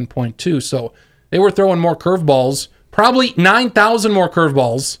also at 10.2. So they were throwing more curveballs, probably 9,000 more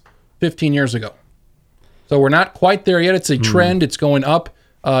curveballs 15 years ago. So we're not quite there yet. It's a trend. It's going up.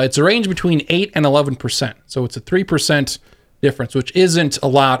 It's a range between 8 and 11%. So it's a 3% difference, which isn't a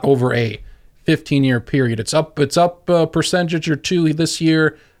lot over a 15-year period. It's up a percentage or 2 this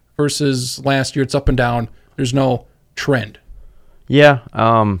year versus last year. It's up and down. There's no trend. Yeah.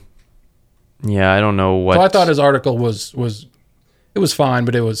 Yeah, I don't know what. So I thought his article was fine,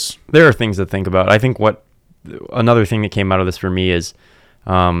 but it was. There are things to think about. I think another thing that came out of this for me is,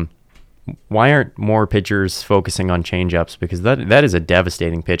 why aren't more pitchers focusing on changeups? Because that is a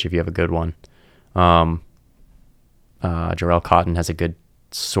devastating pitch if you have a good one. Jarrell Cotton has a good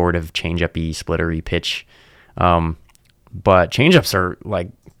sort of changeup-y, splittery pitch. But changeups are like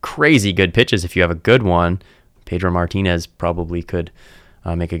crazy good pitches if you have a good one. Pedro Martinez probably could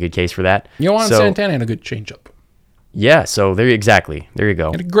make a good case for that. Yohan Santana had a good changeup. Yeah, so there you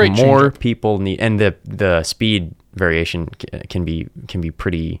go. Had a great more changeup. people need, and the speed variation can be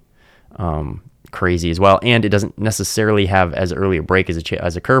pretty crazy as well, and it doesn't necessarily have as early a break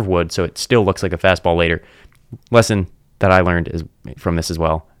as a curve would, so it still looks like a fastball later. Lesson that I learned is from this as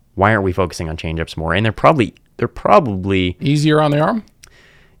well. Why aren't we focusing on changeups more? And they're probably easier on the arm.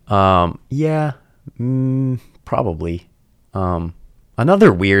 Yeah, probably.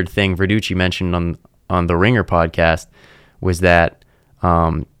 Another weird thing Verducci mentioned on the Ringer podcast was that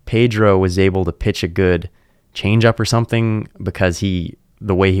Pedro was able to pitch a good changeup or something because the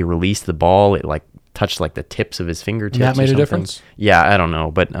way he released the ball, it like touched like the tips of his fingertips. And that made a difference? Yeah, I don't know.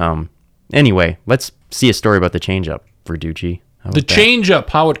 But anyway, let's see a story about the changeup, Verducci. The changeup,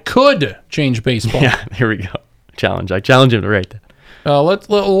 how it could change baseball. Yeah, here we go. I challenge him to write that.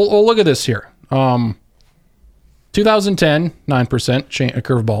 We'll look at this here. 2010, 9%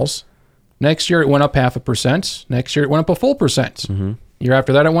 curveballs. Next year, it went up 0.5%. Next year, it went up a full percent. Year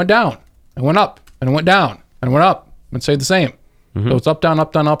after that, it went down. It went up, and it went down, and it went up. It stayed the same. So it's up, down,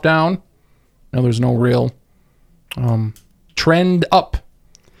 up, down, up, down. Now there's no real trend up.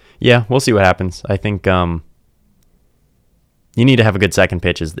 Yeah, we'll see what happens. I think you need to have a good second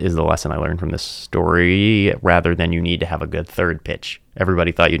pitch is the lesson I learned from this story, rather than you need to have a good third pitch.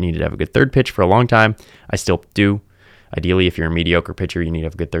 Everybody thought you needed to have a good third pitch for a long time. I still do. Ideally, if you're a mediocre pitcher, you need to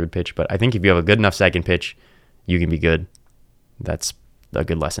have a good third pitch. But I think if you have a good enough second pitch, you can be good. That's a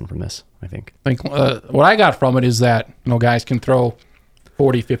good lesson from this, I think. What I got from it is that guys can throw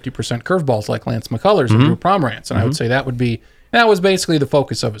 40, 50% curveballs like Lance McCullers and Drew Pomerantz. And I would say that was basically the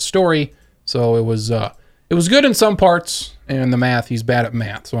focus of his story. So it was good in some parts, and the math, he's bad at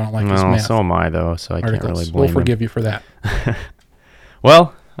math, so I don't like his math. So am I, though, so I can't really blame him. We'll forgive you for that.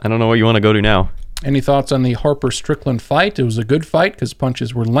 Well, I don't know what you want to go to now. Any thoughts on the Harper-Strickland fight? It was a good fight because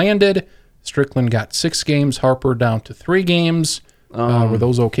punches were landed. Strickland got 6 games, Harper down to 3 games. Were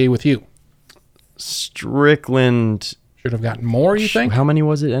those okay with you? Strickland should have gotten more, you think? How many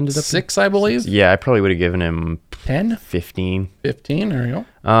was it ended up? 6, I believe. 6? Yeah, I probably would have given him 10? 15. 15, there you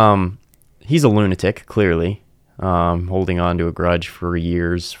go. He's a lunatic, clearly. holding on to a grudge for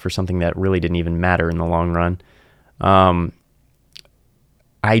years for something that really didn't even matter in the long run.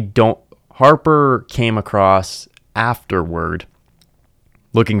 Harper came across afterward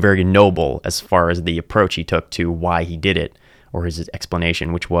looking very noble as far as the approach he took to why he did it, or his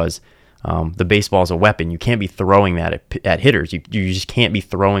explanation, which was the baseball is a weapon. You can't be throwing that at hitters. You just can't be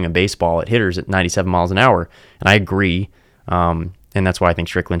throwing a baseball at hitters at 97 miles an hour. And I agree. And that's why I think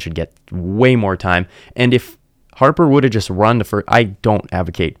Strickland should get way more time. And if Harper would have just run to first, I don't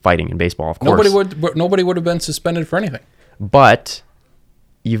advocate fighting in baseball, of course. Nobody would have been suspended for anything. But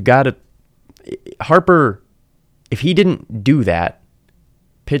you've got to... Harper, if he didn't do that,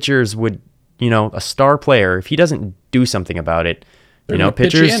 pitchers would, a star player, if he doesn't do something about it,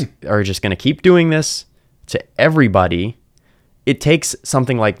 pitchers are just going to keep doing this to everybody. It takes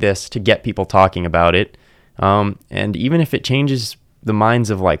something like this to get people talking about it. And even if it changes the minds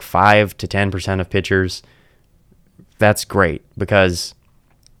of like 5 to 10% of pitchers, that's great, because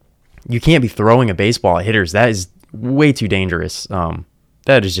you can't be throwing a baseball at hitters. That is way too dangerous.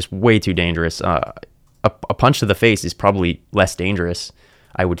 That is just way too dangerous. A punch to the face is probably less dangerous,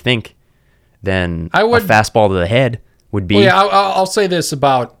 I would think, than a fastball to the head would be. Well, yeah, I'll say this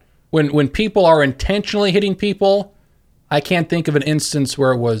about when people are intentionally hitting people. I can't think of an instance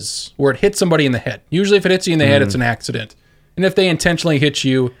where it hit somebody in the head. Usually, if it hits you in the head, it's an accident. And if they intentionally hit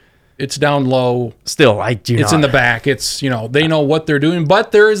you, it's down low. Still, It's in the back. It's they know what they're doing,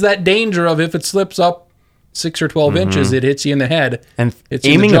 but there is that danger of if it slips up 6 or 12 inches, it hits you in the head. And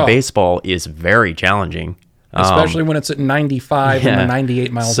aiming a baseball is very challenging, especially when it's at 95 and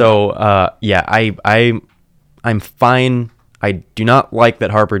 98 miles. So, I'm fine. I do not like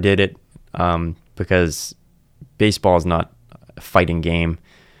that Harper did it, because baseball is not a fighting game.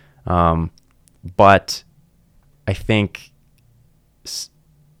 But I think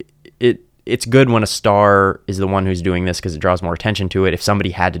it's good when a star is the one who's doing this, because it draws more attention to it if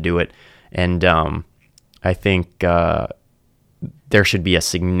somebody had to do it. And I think there should be a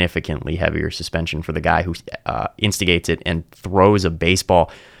significantly heavier suspension for the guy who instigates it and throws a baseball.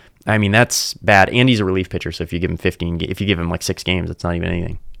 I mean, that's bad. And he's a relief pitcher, so if you give him if you give him like 6 games, that's not even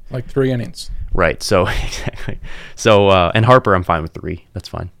anything. Like 3 innings. Right. So exactly. So and Harper, I'm fine with 3. That's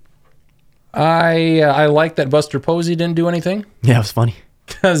fine. I like that Buster Posey didn't do anything. Yeah, it was funny.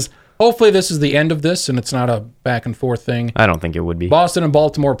 Because hopefully this is the end of this and it's not a back and forth thing. I don't think it would be. Boston and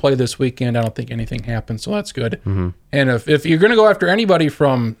Baltimore play this weekend. I don't think anything happens, so that's good. Mm-hmm. And if you're going to go after anybody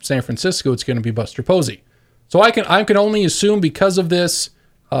from San Francisco, it's going to be Buster Posey. So I can only assume because of this,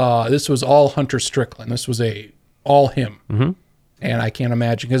 this was all Hunter Strickland. This was all him. Mm-hmm. And I can't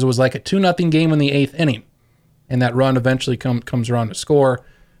imagine, because it was like a 2-0 game in the 8th inning, and that run eventually comes around to score.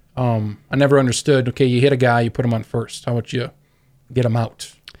 I never understood. Okay, you hit a guy, you put him on first. How about you get him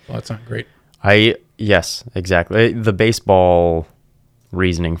out? Well, that's not great. Yes, exactly. The baseball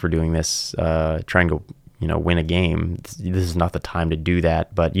reasoning for doing this, trying to win a game. This is not the time to do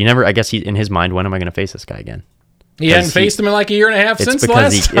that. But you never. I guess in his mind, when am I going to face this guy again? He hadn't faced him in like a year and a half since the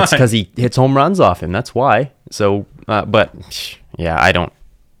last time. It's because he hits home runs off him. That's why. So, but yeah, I don't.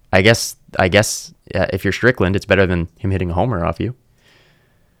 I guess if you're Strickland, it's better than him hitting a homer off you.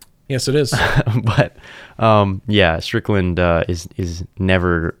 Yes, it is. But yeah, Strickland is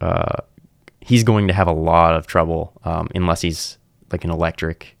never. He's going to have a lot of trouble unless he's like an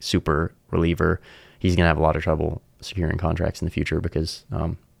electric super reliever. He's going to have a lot of trouble securing contracts in the future, because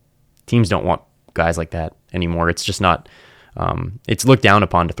teams don't want guys like that anymore. It's just not. It's looked down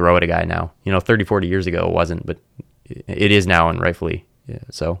upon to throw at a guy now. 30, 40 years ago it wasn't, but it is now, and rightfully. Yeah,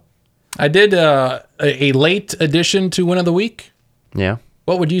 so I did a late addition to Win of the Week. Yeah.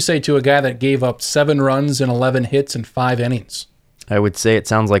 What would you say to a guy that gave up 7 runs and 11 hits in 5 innings? I would say it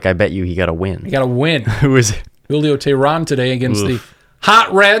sounds like I bet you he got a win. He got a win. Who is it? Julio Teheran today against the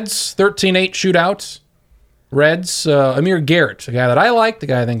Hot Reds, 13-8 shootout. Reds, Amir Garrett, a guy that I like, the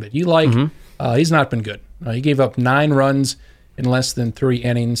guy I think that you like. Mm-hmm. He's not been good. He gave up 9 runs in less than 3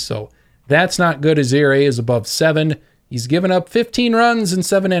 innings, so that's not good. His ERA is above 7. He's given up 15 runs in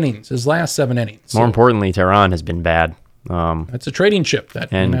 7 innings, his last 7 innings. More importantly, Teheran has been bad. That's a trading chip.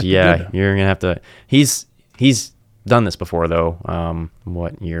 And yeah, you're going to have to... He's done this before, though.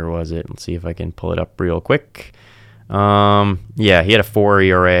 What year was it? Let's see if I can pull it up real quick. Yeah, he had a 4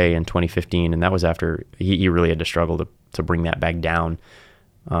 ERA in 2015, and that was after he really had to struggle to bring that back down.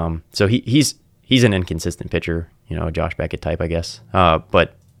 So he's an inconsistent pitcher, a Josh Beckett type, I guess.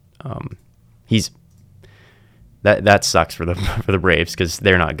 But he's that sucks for the Braves, because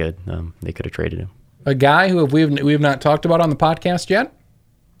they're not good. They could have traded him. A guy who we've not talked about on the podcast yet,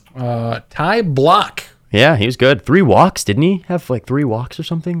 Ty Blach. Yeah, he was good. 3 walks, didn't he? Have like 3 walks or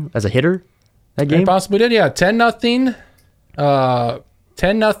something as a hitter? that game? They possibly did, yeah. 10-0.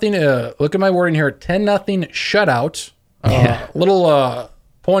 10-0. Look at my wording here. 10-0 shutout. Little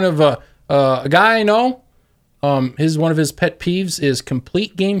point of a guy I know. One of his pet peeves is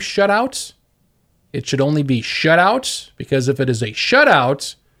complete game shutouts. It should only be shutout, because if it is a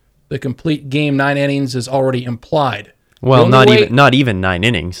shutout, the complete game 9 innings is already implied. Well, not even 9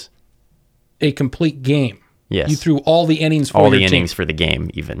 innings. A complete game. Yes. You threw all the innings for all your the team. innings for the game,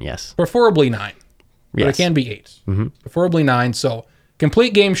 even, yes. Preferably 9. But Yes. it can be 8. Mm-hmm. Preferably 9. So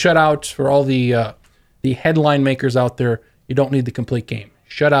complete game shutout for all the headline makers out there. You don't need the complete game.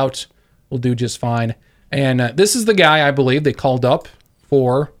 Shutout will do just fine. And this is the guy, I believe, they called up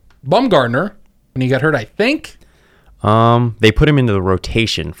for Bumgarner when he got hurt, I think. They put him into the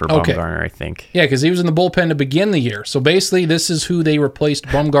rotation for Bumgarner, I think. Yeah, because he was in the bullpen to begin the year. So basically, this is who they replaced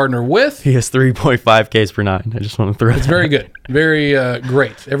Bumgarner with. He has 3.5 Ks per 9. I just want to throw It's very good. Very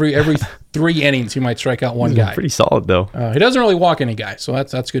great. Every 3 innings, he might strike out one guy. Pretty solid, though. He doesn't really walk any guy, so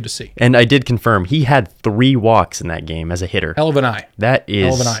that's good to see. And I did confirm, he had 3 walks in that game as a hitter. Hell of an eye. That is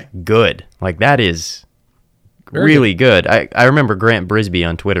Hell of an eye. good. Like, that is Very really good. I remember Grant Brisbee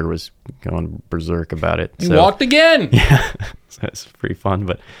on Twitter was going berserk about it. He walked again. Yeah, so that's pretty fun.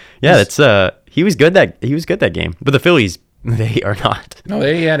 But yeah, he was good that game. But the Phillies, they are not. No,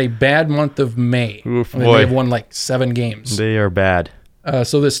 they had a bad month of May. Oof, They boy. have won like 7 games. They are bad.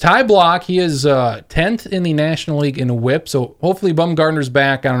 So this Ty Blach, he is 10th in the National League in a whip. So hopefully Bumgarner's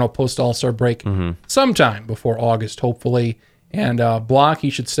back, I don't know, post All-Star break sometime before August, hopefully. And Blach, he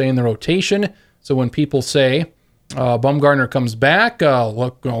should stay in the rotation. So when people say Bumgarner comes back,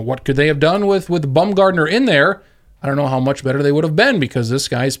 look, what could they have done with Bumgarner in there? I don't know how much better they would have been, because this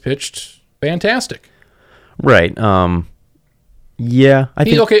guy's pitched fantastic. Right. Yeah. I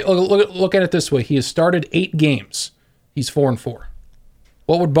think. Okay, look at it this way. He has started 8 games. He's 4-4.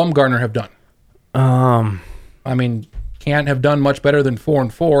 What would Bumgarner have done? I mean, can't have done much better than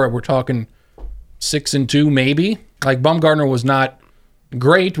 4-4. We're talking 6-2 maybe. Like, Bumgarner was not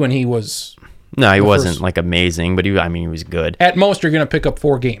great when he was. No, he wasn't like amazing, but he was good. At most, you're going to pick up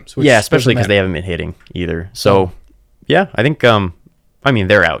 4 games. Yeah, especially because they haven't been hitting either. So, yeah, I think.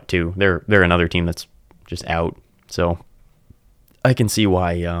 They're out too. They're another team that's just out. So, I can see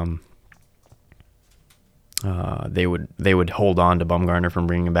why they would hold on to Bumgarner from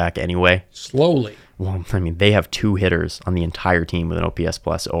bringing him back anyway. Slowly. Well, they have 2 hitters on the entire team with an OPS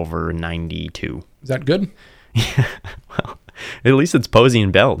plus over 92. Is that good? Yeah. Well, at least it's Posey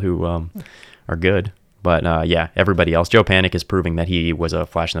and Bell who are good. But yeah, everybody else. Joe Panik is proving that he was a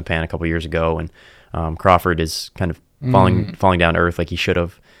flash in the pan a couple years ago, and Crawford is kind of falling down to earth like he should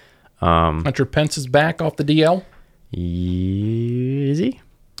have. Hunter Pence is back off the DL. Is he?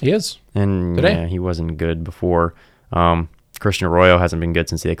 He is. And Today? yeah, he wasn't good before. Christian Arroyo hasn't been good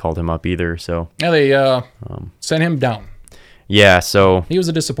since they called him up either. So Yeah, they sent him down. yeah, so He was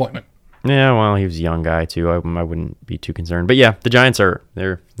a disappointment. yeah, well, he was a young guy too. I wouldn't be too concerned. But yeah, the Giants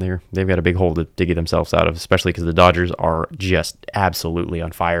they've got a big hole to get themselves out of, especially because the Dodgers are just absolutely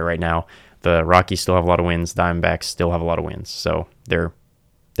on fire right now. The Rockies still have a lot of wins. Diamondbacks still have a lot of wins. So they're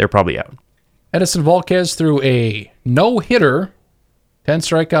probably out. Edison Volquez threw a no-hitter, 10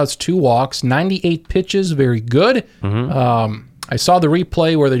 strikeouts, 2 walks, 98 pitches, very good. I saw the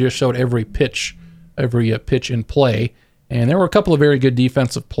replay where they just showed every pitch in play, and there were a couple of very good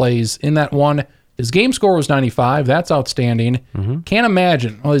defensive plays in that one. His game score was 95. That's outstanding. Can't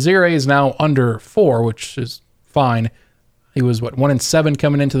imagine. Well, his ERA is now under 4, which is fine. He was, 1-7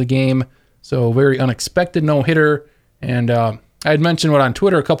 coming into the game, so very unexpected no-hitter. And I had mentioned on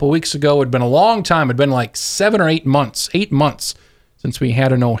Twitter a couple of weeks ago, it had been a long time. It had been like 7 or 8 months, since we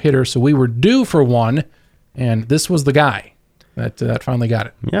had a no-hitter, so we were due for one, and this was the guy that finally got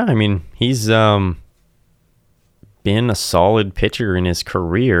it. Yeah, he's been a solid pitcher in his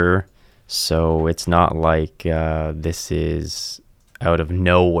career, so it's not like this is out of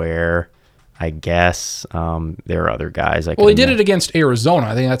nowhere, I guess. There are other guys. Well, he did it against Arizona.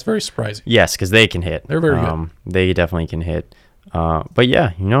 I think that's very surprising. Yes, because they can hit. They're very good. They definitely can hit. But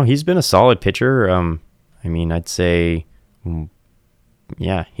yeah, he's been a solid pitcher. I'd say,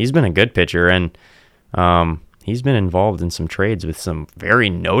 yeah, he's been a good pitcher, and he's been involved in some trades with some very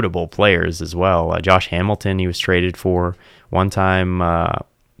notable players as well. Josh Hamilton, he was traded for one time.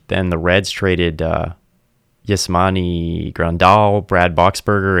 Then the Reds traded Yasmani Grandal, Brad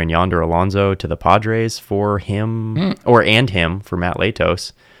Boxberger, and Yonder Alonso to the Padres for him, for Matt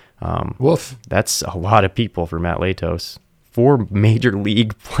Latos. Woof. That's a lot of people for Matt Latos. 4 major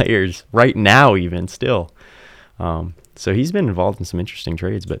league players right now, even still. So he's been involved in some interesting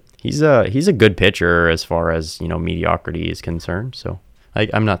trades, but he's a good pitcher as far as mediocrity is concerned. So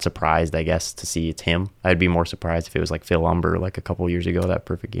I'm not surprised, I guess, to see it's him. I'd be more surprised if it was like Phil Humber like a couple years ago, that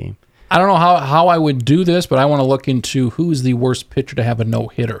perfect game. I don't know how I would do this, but I want to look into who's the worst pitcher to have a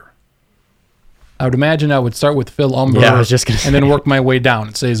no-hitter. I would imagine I would start with Phil Humber and then work my way down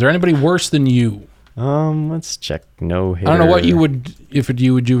and say, is there anybody worse than you? Let's check no-hitter. I don't know what you would, if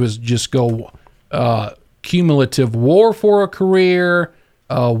you would do is just go cumulative WAR for a career,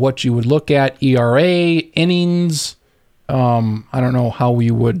 what you would look at, ERA, innings. I don't know how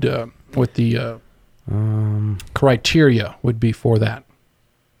we would, what the criteria would be for that.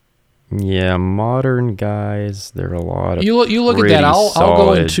 Yeah, modern guys, there are a lot of You look at that. I'll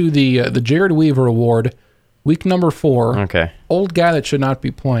go into the Jared Weaver Award, week number 4. Okay. Old guy that should not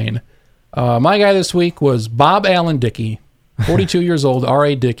be playing. My guy this week was Bob Allen Dickey, 42 years old,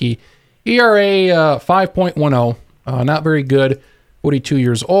 R.A. Dickey. ERA 5.10, not very good. 42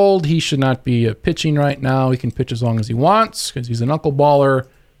 years old. He should not be pitching right now. He can pitch as long as he wants because he's a knuckleballer.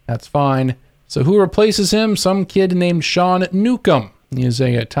 That's fine. So who replaces him? Some kid named Sean Newcomb. He is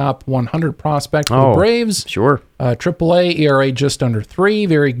a top 100 prospect for the Braves. Sure. AAA, ERA just under 3.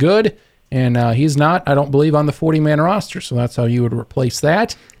 Very good. And he's not, I don't believe, on the 40-man roster. So that's how you would replace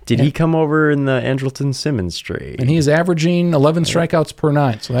that. Did he come over in the Andrelton Simmons trade? And he is averaging 11 strikeouts per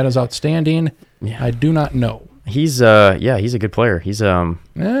 9. So that is outstanding. Yeah. I do not know. He's he's a good player. He's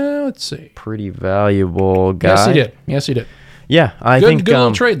let's see, pretty valuable guy. Yes, he did. Yeah, I think good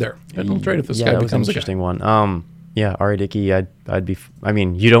little trade there. Good little trade if this guy becomes an interesting one. Yeah, R.A. Dickey, I'd be. I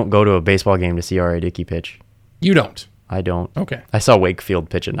mean, you don't go to a baseball game to see R.A. Dickey pitch. You don't. I don't. Okay. I saw Wakefield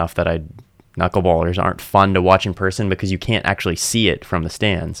pitch enough that knuckleballers aren't fun to watch in person because you can't actually see it from the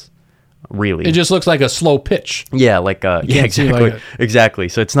stands. Really, it just looks like a slow pitch. Yeah, exactly.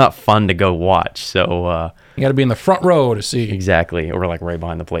 So it's not fun to go watch. So you got to be in the front row to see. Exactly, or like right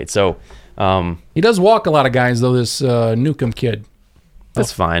behind the plate. So he does walk a lot of guys though. This Newcomb kid.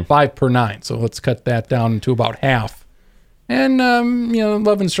 That's fine. 5 per 9. So let's cut that down to about half. And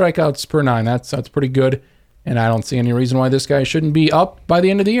 11 strikeouts per 9. That's pretty good. And I don't see any reason why this guy shouldn't be up by the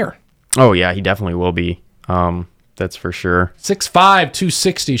end of the year. Oh yeah, he definitely will be. That's for sure. 6'5",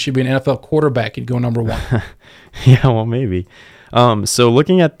 260 should be an NFL quarterback. He'd go number 1. Yeah, well, maybe. So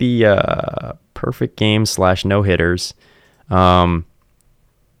looking at the perfect game / no hitters.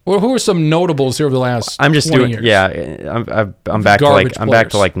 Well, who are some notables here over the last? I'm just 20 years? Yeah, I'm back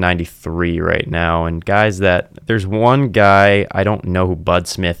to like 93 right now, and guys there's one guy I don't know who Bud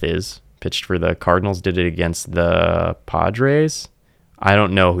Smith is. Pitched for the Cardinals, did it against the Padres. I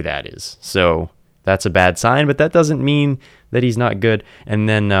don't know who that is, so that's a bad sign. But that doesn't mean that he's not good. And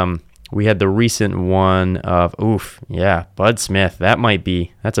then we had the recent one of Bud Smith.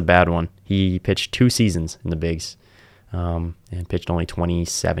 That's a bad one. He pitched 2 seasons in the bigs. And pitched only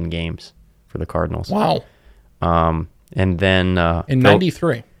 27 games for the Cardinals. Wow. And then in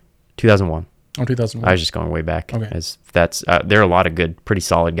 93, 2001. Oh, 2001. I was just going way back. Okay. As that's there are a lot of good, pretty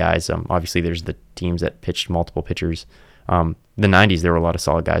solid guys. Obviously, there's the teams that pitched multiple pitchers. The 90s, there were a lot of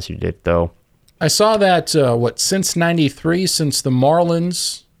solid guys who did though. I saw that since 93, since the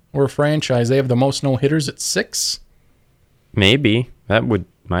Marlins were a franchise, they have the most no hitters at 6. Maybe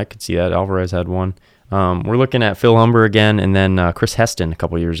I could see that. Alvarez had one. We're looking at Phil Humber again, and then Chris Heston a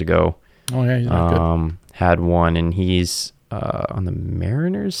couple years ago. Oh yeah, he's not good. Had one, and he's on the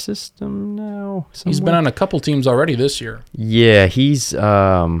Mariners system now. Somewhere. He's been on a couple teams already this year. Yeah, he's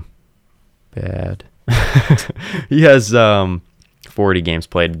bad. He has 40 games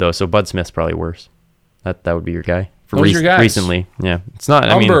played though, so Bud Smith's probably worse. That would be your guy. Those your guys. Recently, yeah. It's not.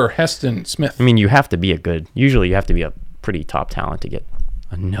 Humber, Heston, Smith. I mean, you have to be usually you have to be a pretty top talent to get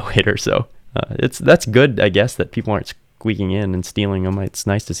a no hitter. So. That's good, I guess, that people aren't squeaking in and stealing them. It's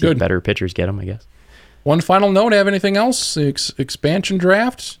nice to see better pitchers get them, I guess. One final note, have anything else? Expansion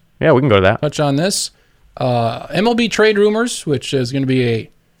draft? Yeah, we can go to that. Touch on this. MLB Trade Rumors, which is going to be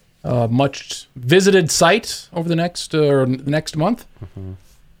a much visited site over the next month. Mm-hmm.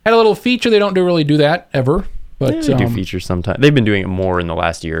 Had a little feature. They don't really do that ever. But they do features sometimes. They've been doing it more in the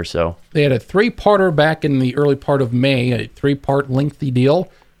last year or so. They had a 3-parter back in the early part of May, a 3-part lengthy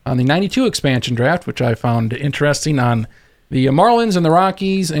deal on the 92 expansion draft, which I found interesting, on the Marlins and the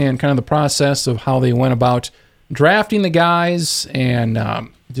Rockies and kind of the process of how they went about drafting the guys and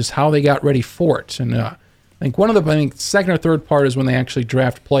just how they got ready for it. And I think second or third part is when they actually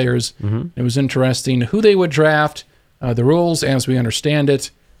draft players. Mm-hmm. It was interesting who they would draft, the rules as we understand it.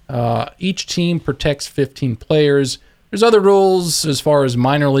 Each team protects 15 players. There's other rules as far as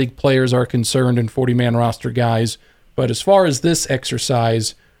minor league players are concerned and 40-man roster guys. But as far as this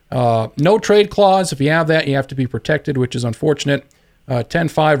exercise, no trade clause. If you have that, you have to be protected, which is unfortunate.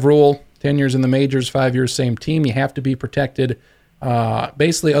 10-5 rule, 10 years in the majors, 5 years, same team. You have to be protected.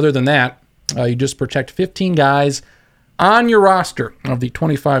 Basically, other than that, you just protect 15 guys on your roster of the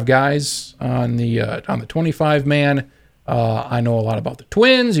 25 guys on the 25-man. I know a lot about the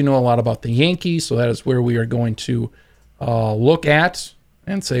Twins. You know a lot about the Yankees, so that is where we are going to look at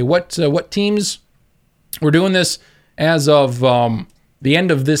and say what teams. We're doing this as of the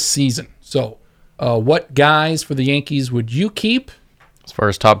end of this season. So what guys for the Yankees would you keep? As far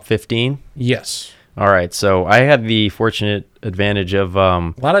as top 15? Yes. All right, so I had the fortunate advantage of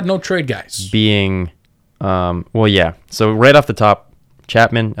a lot of no-trade guys. Being, so right off the top,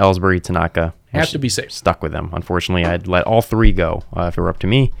 Chapman, Ellsbury, Tanaka. Have to be safe. Stuck with them. Unfortunately, I'd let all three go if it were up to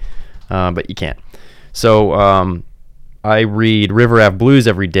me, but you can't. So I read River Ave Blues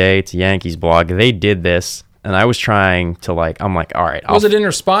every day. It's a Yankees blog. They did this, and I was trying to I'm like, all right. Was it in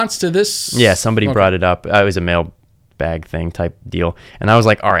response to this? Yeah, somebody brought it up. It was a mailbag thing type deal, and I was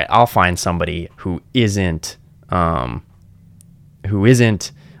like, all right, I'll find somebody who isn't on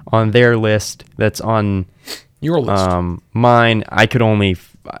their list. That's on your list. Mine. I could only.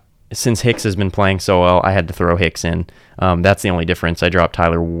 Since Hicks has been playing so well, I had to throw Hicks in. That's the only difference. I dropped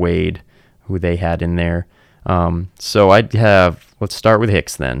Tyler Wade, who they had in there. So I'd have, let's start with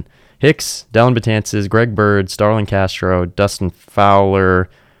Hicks then. Hicks, Dellin Betances, Greg Bird, Starlin Castro, Dustin Fowler,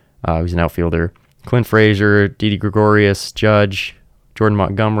 who's an outfielder, Clint Frazier, Didi Gregorius, Judge, Jordan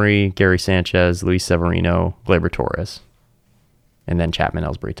Montgomery, Gary Sanchez, Luis Severino, Gleyber Torres, and then Chapman,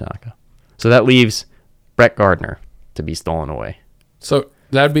 Ellsbury, Tanaka. So that leaves Brett Gardner to be stolen away. So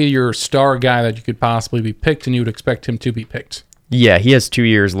that'd be your star guy that you could possibly be picked, and you would expect him to be picked. Yeah, he has 2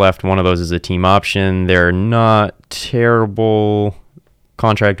 years left. One of those is a team option. They're not terrible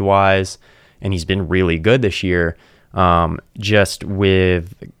contract-wise, and he's been really good this year. Just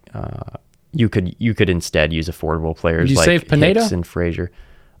with you could instead use affordable players Did you like save Pineda? Hicks and Frazier.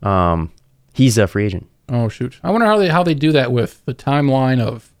 He's a free agent. Oh shoot! I wonder how they do that with the timeline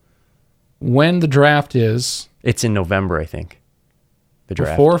of when the draft is. It's in November, I think. The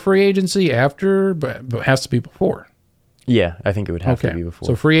draft. Before free agency, after, but it has to be before. Yeah, I think it would have to be before.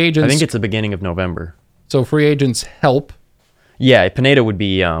 So free agents. I think it's the beginning of November. So free agents help. Yeah, Pineda would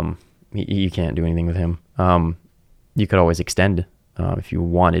be. You can't do anything with him. You could always extend if you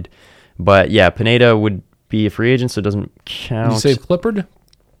wanted, but yeah, Pineda would be a free agent, so it doesn't count. Did you save Clippard?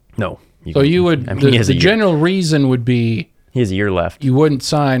 No. You would. I mean, the general reason would be he has a year left. You wouldn't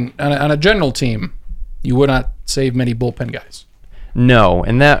sign on a general team. You would not save many bullpen guys. No,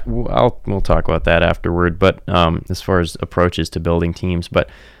 and that we'll talk about that afterward. But as far as approaches to building teams, but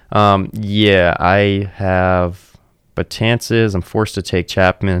yeah, I have Betances. I'm forced to take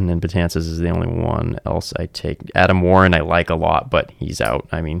Chapman, and Betances is the only one else I take. Adam Warren I like a lot, but he's out.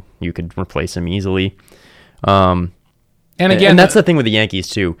 I mean, you could replace him easily. And again, and that's the thing with the Yankees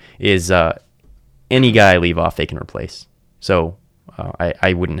too, is any guy I leave off, they can replace. So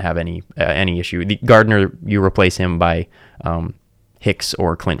I wouldn't have any issue. Gardner, you replace him by Hicks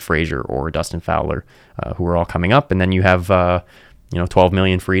or Clint Frazier or Dustin Fowler, who are all coming up, and then you have $12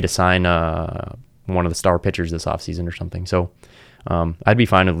 million free to sign one of the star pitchers this offseason or something. So I'd be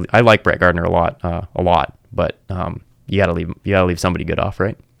fine. I like Brett Gardner a lot, but you gotta leave somebody good off,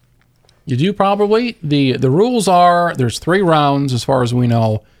 right? You do probably. The rules are there's 3 rounds as far as we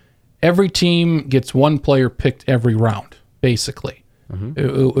know. Every team gets 1 player picked every round, basically. Mm-hmm.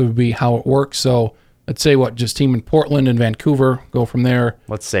 It would be how it works. So let's say just team in Portland and Vancouver, go from there.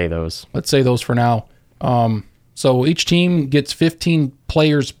 Let's say those for now. So each team gets 15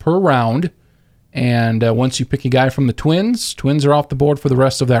 players per round. And once you pick a guy from the Twins are off the board for the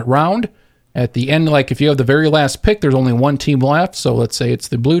rest of that round. At the end, like if you have the very last pick, there's only 1 team left. So let's say it's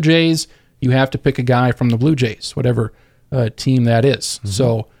the Blue Jays. You have to pick a guy from the Blue Jays, whatever team that is. Mm-hmm.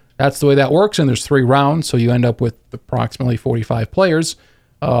 So that's the way that works. And there's 3 rounds. So you end up with approximately 45 players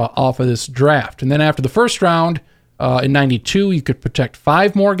off of this draft. And then after the first round, in 92, you could protect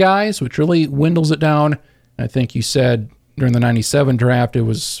 5 more guys, which really dwindles it down. And I think you said during the 97 draft, it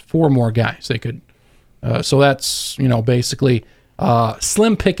was 4 more guys they could. So that's, basically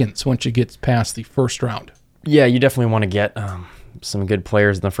slim pickings once you get past the first round. Yeah, you definitely want to get some good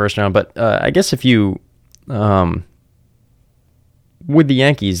players in the first round. But I guess if you, with the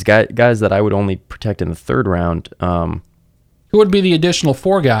Yankees, guys that I would only protect in the 3rd round. Who would be the additional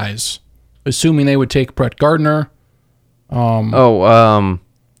 4 guys, assuming they would take Brett Gardner? Miguel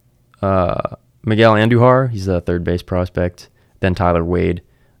Andujar, he's a third base prospect. Then Tyler Wade,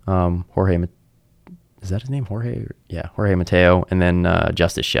 Jorge. Is that his name? Jorge? Yeah, Jorge Mateo, and then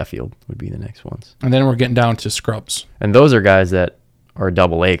Justice Sheffield would be the next ones. And then we're getting down to scrubs. And those are guys that are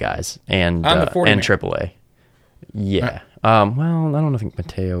AA guys and AAA. Yeah. Right. Well, I don't think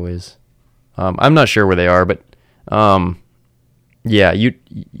Mateo is. I'm not sure where they are, but Yeah,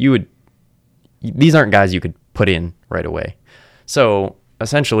 you would. These aren't guys you could put in right away. So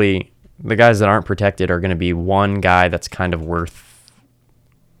essentially, the guys that aren't protected are going to be one guy that's kind of worth,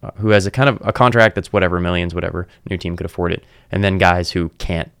 who has a kind of a contract that's whatever, millions, whatever, new team could afford it. And then guys who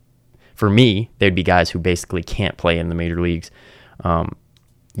can't. For me, they'd be guys who basically can't play in the major leagues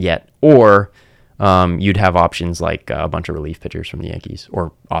yet. Or you'd have options like a bunch of relief pitchers from the Yankees,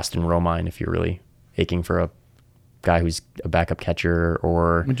 or Austin Romine if you're really aching for a guy who's a backup catcher.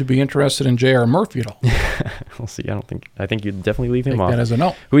 Or would you be interested in J.R. Murphy at all? We'll see. I think you'd definitely leave him Take off. that as a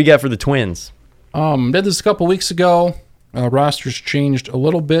no. Who you got for the Twins? Did this a couple weeks ago. Rosters changed a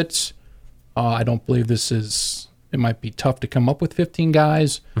little bit. I don't believe this is. It might be tough to come up with 15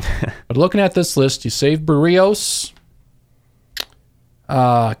 guys. But looking at this list, you save Barrios.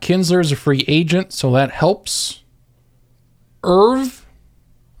 Kinsler's a free agent, so that helps. Irv,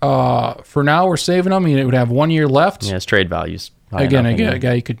 for now, we're saving him. It would have 1 year left. Yeah, his trade values. Again, a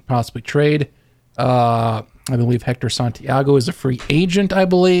guy you could possibly trade. I believe Hector Santiago is a free agent, I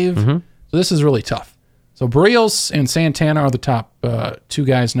believe. Mm-hmm. So this is really tough. So Barrios and Santana are the top two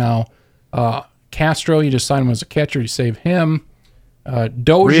guys now. Castro, you just sign him as a catcher. You save him.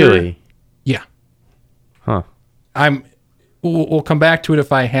 Dozier. Really? Yeah. Huh. We'll come back to it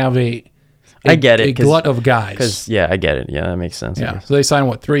if I have a glut of guys. Yeah, I get it. Yeah, that makes sense. Yeah. So they sign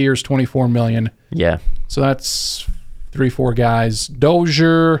 3 years, $24 million. Yeah. So that's 3-4 guys.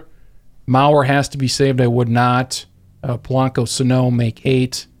 Dozier, Mauer has to be saved. I would not. Polanco, Sano make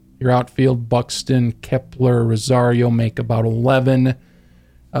 8. Your outfield, Buxton, Kepler, Rosario make about 11.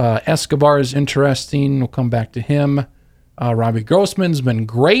 Escobar is interesting. We'll come back to him. Robbie Grossman's been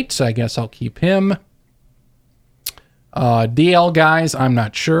great. I guess I'll keep him. DL guys, I'm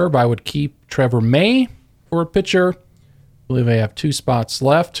not sure, but I would keep Trevor May for a pitcher. I believe I have 2 spots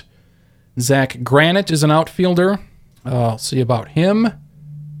left. Zach Granite is an outfielder. I'll see about him.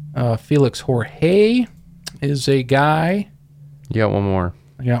 Felix Jorge is a guy. You got one more.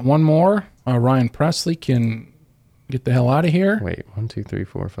 I got one more. Ryan Presley can get the hell out of here. Wait, 1, 2, 3,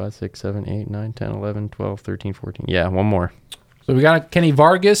 4, 5, 6, 7, 8, 9, 10, 11, 12, 13, 14. Yeah, one more. So we got Kenny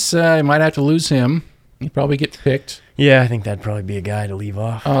Vargas. I might have to lose him. He'd probably get picked. Yeah, I think that'd probably be a guy to leave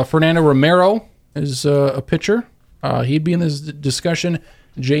off. Fernando Romero is a pitcher. He'd be in this discussion.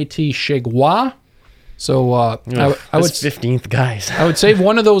 JT Chegua. So I would 15th guys. I would save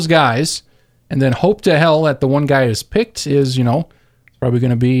one of those guys, and then hope to hell that the one guy is picked is probably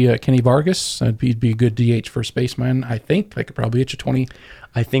going to be Kenny Vargas. That'd be a good DH first baseman. I think I could probably hit you 20.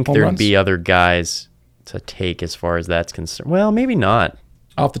 I think there'd be other guys to take as far as that's concerned. Well, maybe not.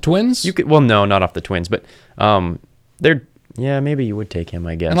 Off the Twins? You could. Well, no, not off the Twins, but they're. Yeah, maybe you would take him,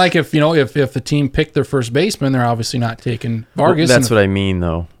 I guess. And like if the team picked their first baseman, they're obviously not taking Vargas. Well, that's what I mean,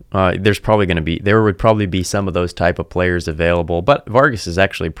 though. There would probably be some of those type of players available, but Vargas is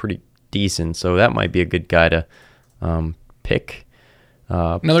actually pretty decent, so that might be a good guy to pick.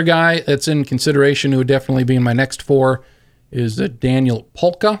 Another guy that's in consideration who would definitely be in my next 4 is Daniel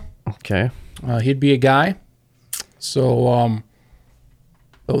Polka. Okay. He'd be a guy. So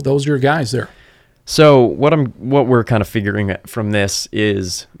those are your guys there. So what we're kind of figuring from this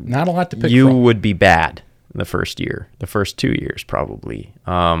is not a lot to pick you from. would be bad the first 2 years probably.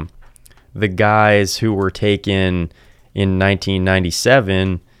 The guys who were taken in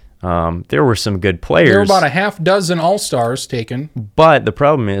 1997, there were some good players. There were about a half dozen All-Stars taken. But the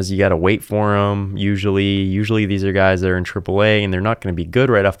problem is you got to wait for them. Usually these are guys that are in AAA, and they're not going to be good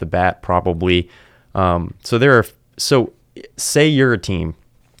right off the bat probably. So say you're a team.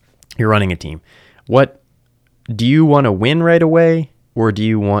 You're running a team. What do you want to win right away, or do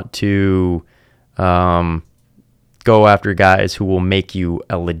you want to go after guys who will make you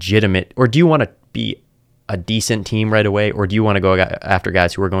a legitimate, or do you want to be a decent team right away, or do you want to go after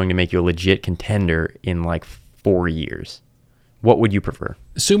guys who are going to make you a legit contender in like 4 years? What would you prefer?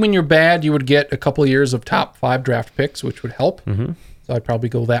 Assuming you're bad, you would get a couple of years of top 5 draft picks, which would help. Mm-hmm. So I'd probably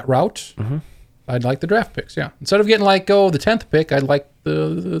go that route. Mm-hmm. I'd like the draft picks, yeah. Instead of getting the 10th pick, I'd like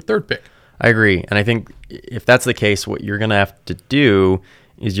the 3rd pick. I agree. And I think if that's the case, what you're going to have to do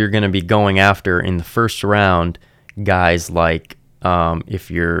is you're going to be going after in the first round guys like, if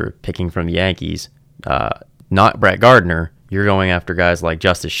you're picking from the Yankees, not Brett Gardner, you're going after guys like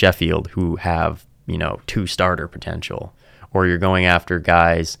Justice Sheffield who have, 2 starter potential. Or you're going after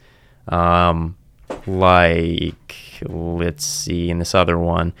guys like, let's see, in this other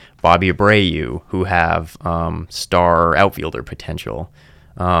one, Bobby Abreu, who have star outfielder potential.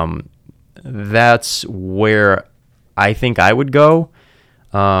 That's where I think I would go.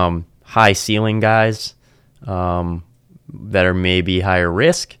 High ceiling guys that are maybe higher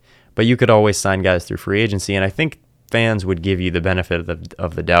risk, but you could always sign guys through free agency. And I think fans would give you the benefit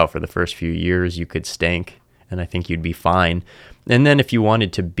of the doubt for the first few years. You could stink, and I think you'd be fine. And then if you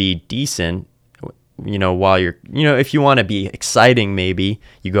wanted to be decent, while you're, if you want to be exciting, maybe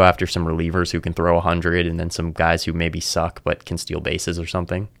you go after some relievers who can throw 100, and then some guys who maybe suck but can steal bases or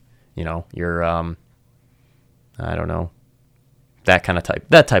something. You're, I don't know, that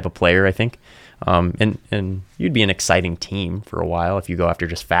type of player, I think. And you'd be an exciting team for a while if you go after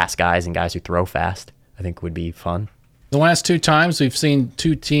just fast guys and guys who throw fast. I think would be fun. The last two times we've seen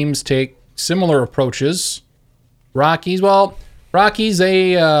two teams take similar approaches. Rockies,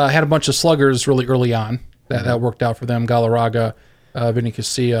 they had a bunch of sluggers really early on. That worked out for them. Galarraga, Vinny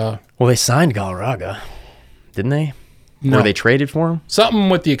Casilla. Well, they signed Galarraga, didn't they? No. Or they traded for him? Something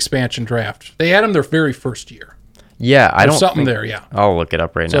with the expansion draft. They had him their very first year. Yeah, I don't something there, yeah. I'll look it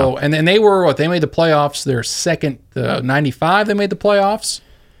up right now. So, and then they were, they made the playoffs their second, 95 they made the playoffs.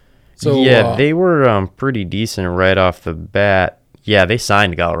 So yeah, they were pretty decent right off the bat. Yeah, they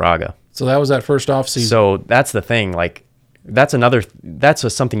signed Galarraga. So that was that first offseason. So that's the thing,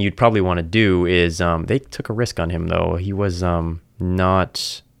 that's something you'd probably want to do is they took a risk on him, though. He was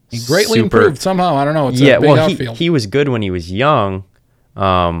not he greatly improved somehow. I don't know. It's a big outfield. He was good when he was young.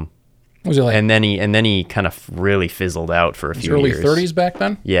 Was he like? And then he kind of really fizzled out for a few years. Early 30s back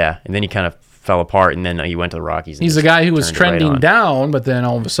then? Yeah, and then he kind of fell apart, and then he went to the Rockies. He's the guy who was trending down, but then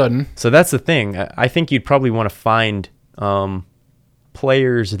all of a sudden. So that's the thing. I think you'd probably want to find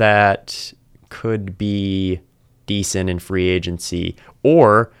players that could be decent in free agency,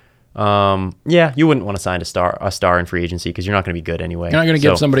 or you wouldn't want to sign a star in free agency because you're not going to be good anyway. You're not going to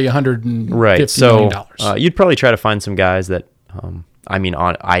give somebody $150 million. You'd probably try to find some guys that.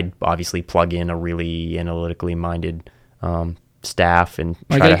 I'd obviously plug in a really analytically minded staff and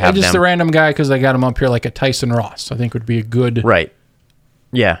try to have just them. a random guy because I got him up here like a Tyson Ross. I think would be a good right.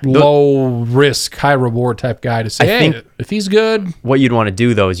 Yeah, low risk, high reward type guy to say, hey, if he's good. What you'd want to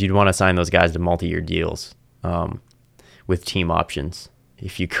do though is you'd want to sign those guys to multi-year deals with team options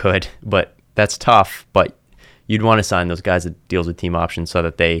if you could, but that's tough. But you'd want to sign those guys to deals with team options so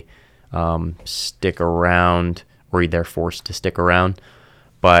that they stick around. Or they're forced to stick around.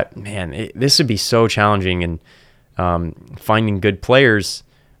 But, man, this would be so challenging, and finding good players,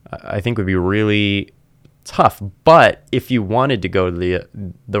 I think, would be really tough. But if you wanted to go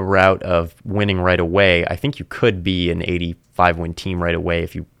the route of winning right away, I think you could be an 85-win team right away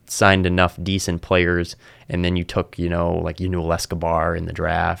if you signed enough decent players, and then you took, Yuniel Escobar in the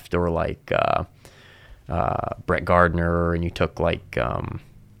draft, or Brett Gardner, and you took, I don't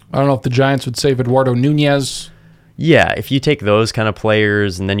know if the Giants would save Eduardo Nunez. Yeah, if you take those kind of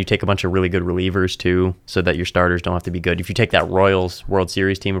players and then you take a bunch of really good relievers too, so that your starters don't have to be good. If you take that Royals World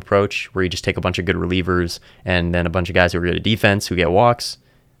Series team approach, where you just take a bunch of good relievers and then a bunch of guys who are good at defense who get walks,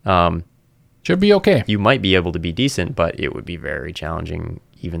 should be okay. You might be able to be decent, but it would be very challenging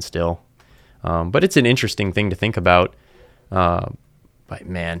even still. But it's an interesting thing to think about. But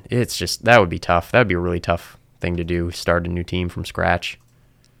man, that would be tough. That would be a really tough thing to do, start a new team from scratch.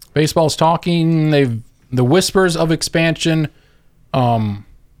 Baseball's talking. The whispers of expansion, I'm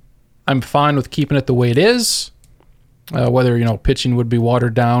fine with keeping it the way it is, whether, pitching would be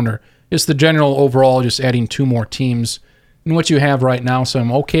watered down or just the general overall, just adding 2 more teams in what you have right now. So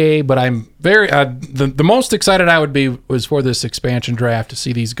I'm okay, but I'm very, the most excited I would be was for this expansion draft to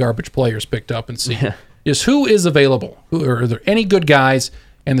see these garbage players picked up and see just who is available. Are there any good guys,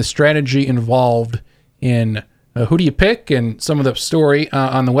 and the strategy involved in who do you pick? And some of the story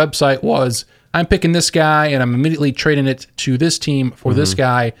on the website was, I'm picking this guy, and I'm immediately trading it to this team for this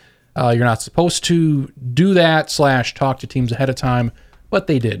guy. You're not supposed to do that / talk to teams ahead of time, but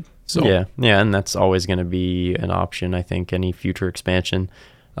they did. So yeah, and that's always going to be an option, I think, any future expansion.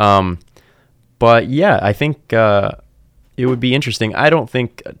 But yeah, I think it would be interesting. I don't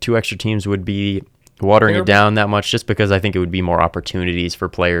think 2 extra teams would be watering it down that much, just because I think it would be more opportunities for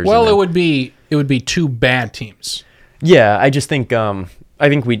players. Well, it would be 2 bad teams. Yeah, I just think I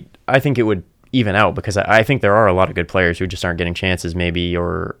think it would even out, because I think there are a lot of good players who just aren't getting chances, maybe,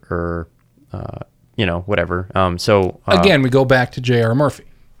 or whatever. Again, we go back to J.R. Murphy.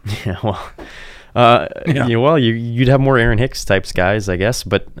 Yeah, well, you'd have more Aaron Hicks types guys, I guess,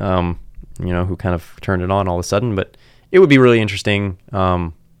 but who kind of turned it on all of a sudden. But it would be really interesting.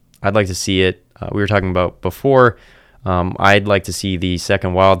 I'd like to see it. We were talking about before. I'd like to see the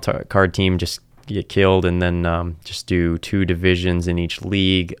second wild card team just get killed, and then just do 2 divisions in each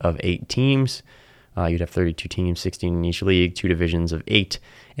league of 8 teams. You'd have 32 teams, 16 in each league, 2 divisions of 8,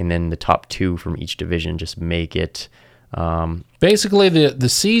 and then the top 2 from each division just make it. Basically, the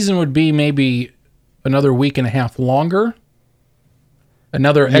season would be maybe another week and a half longer.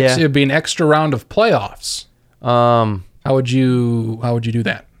 It'd be an extra round of playoffs. How would you do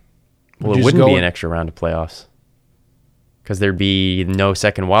that? Well, it wouldn't be an extra round of playoffs because there'd be no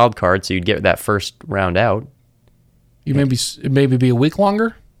second wild card, so you'd get that first round out. Maybe be a week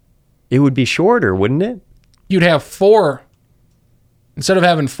longer? It would be shorter, wouldn't it? You'd have 4. Instead of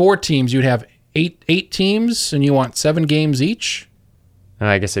having 4 teams, you'd have 8 teams, and you want 7 games each?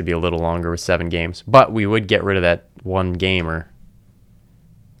 I guess it'd be a little longer with 7 games, but we would get rid of that one gamer.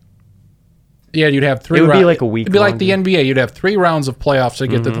 Yeah, you'd have 3 rounds. It would be like a week It'd be longer. like the NBA. You'd have 3 rounds of playoffs to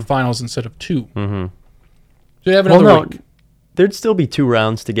get to the finals instead of 2. Mm-hmm. So you'd have another week. There'd still be 2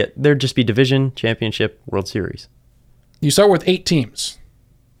 rounds to get. There'd just be division, championship, World Series. You start with 8 teams.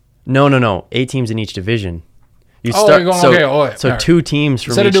 No. 8 teams in each division. You're going, okay. So 2 teams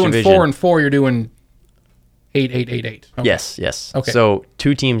from each division. Instead of doing 4 and 4, you're doing 8, 8, 8, 8. Okay. Yes. Okay. So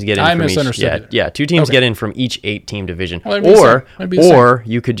 2 teams get in I from misunderstood each. Yeah, 2 teams get in from each 8-team division. Well, or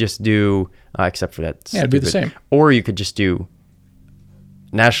you could just do, except for that. Yeah, it'd be the same. Or you could just do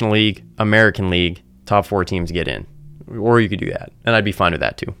National League, American League, top 4 teams get in. Or you could do that, and I'd be fine with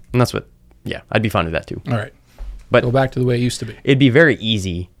that too. And I'd be fine with that too. All right. But go back to the way it used to be. It'd be very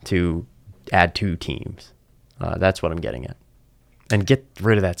easy to add 2 teams. That's what I'm getting at. And get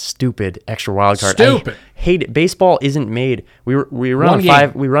rid of that stupid extra wild card. Stupid. I hate it. Baseball isn't made. We run on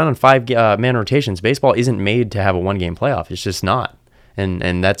 5. We run on 5 man rotations. Baseball isn't made to have a 1-game playoff. It's just not.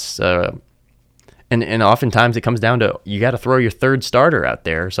 And that's and oftentimes it comes down to you got to throw your third starter out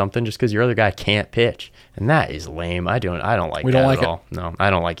there or something just because your other guy can't pitch, and that is lame. I don't like that at all. No, I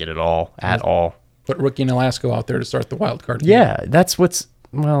don't like it at all. Put Ricky Nolasco out there to start the wild card game. Yeah, that's what's.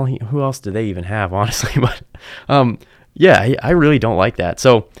 Well, who else do they even have, honestly? But, yeah, I really don't like that.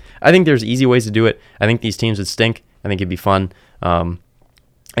 So I think there's easy ways to do it. I think these teams would stink. I think it'd be fun. And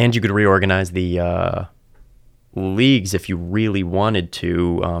you could reorganize the leagues if you really wanted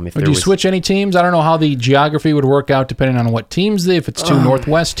to. Would you switch any teams? I don't know how the geography would work out depending on what teams. If it's 2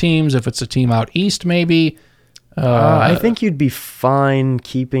 Northwest teams, if it's a team out east, maybe. I think you'd be fine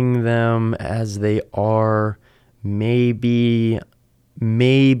keeping them as they are. Maybe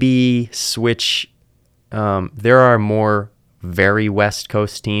switch. There are more very West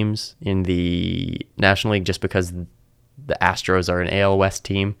Coast teams in the National League just because the Astros are an AL West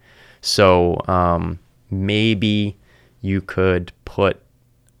team. So maybe you could put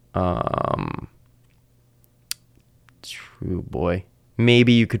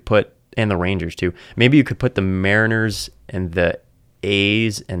maybe you could put, and the Rangers too, maybe you could put the Mariners and the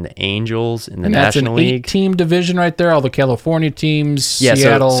A's and the Angels in the National League. That's an 8-team division right there. All the California teams, yeah,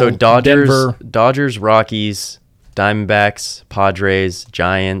 Seattle, so Dodgers, Denver. Dodgers, Rockies, Diamondbacks, Padres,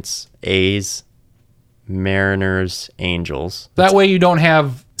 Giants, A's, Mariners, Angels. That way you don't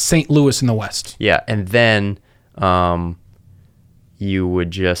have St. Louis in the West. Yeah, and then you would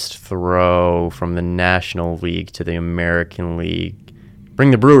just throw from the National League to the American League.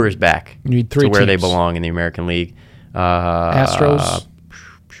 Bring the Brewers back you need 3 to where teams. they belong in the American League. Astros.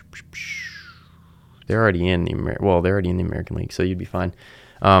 They're already in the American League, so you'd be fine.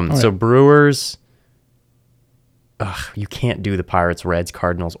 So Brewers. You can't do the Pirates, Reds,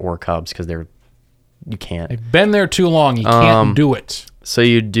 Cardinals, or Cubs because you can't. They've been there too long. You can't do it. So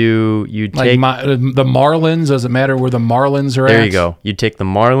you'd like take the Marlins. Does it matter where the Marlins are at? There you go. You'd take the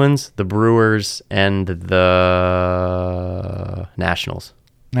Marlins, the Brewers, and the Nationals.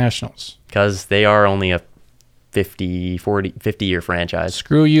 Because they are only a 50-year franchise.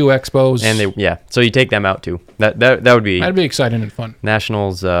 Screw you, Expos. And so you take them out too. That would be. That'd be exciting and fun.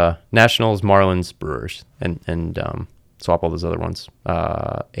 Nationals, Marlins, Brewers, and swap all those other ones.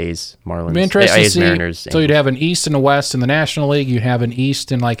 A's, Marlins, It'd be interesting A's, to see. Mariners. So you'd have an East and a West in the National League. You'd have an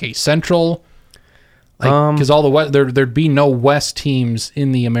East and like a Central. Because all the West, there'd be no West teams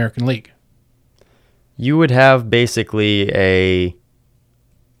in the American League. You would have basically a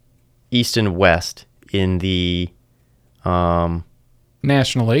East and West in the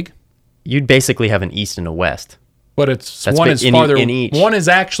National League. You'd basically have an East and a West. But one is farther. One is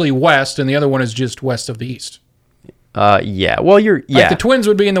actually West, and the other one is just west of the East. Yeah. Well, like the Twins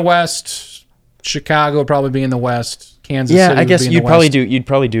would be in the West. Chicago would probably be in the West. Kansas City. I guess would be you'd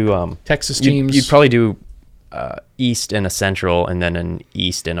probably do Texas teams. You'd probably do East and a Central, and then an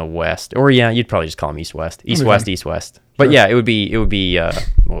East and a West. Or you'd probably just call them East West, East West, East West. But sure. yeah, it would be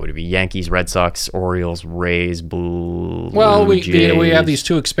what would it be? Yankees, Red Sox, Orioles, Rays, Blue. Well, we Jays. have these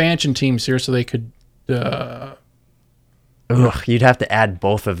 2 expansion teams here, so they could. You'd have to add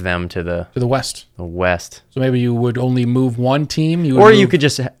both of them to the West. The West. So maybe you would only move one team. You could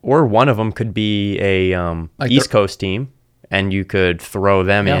just, or one of them could be a East Coast team, and you could throw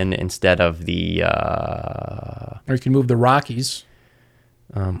them in instead of the. Or you can move the Rockies.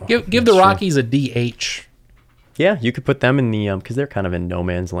 Give the Rockies a DH. Yeah, you could put them in the because they're kind of in no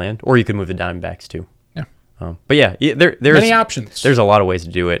man's land, or you could move the Diamondbacks too. Yeah. But yeah, there's many options. There's a lot of ways to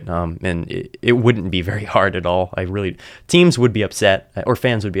do it, and it wouldn't be very hard at all. Teams would be upset, or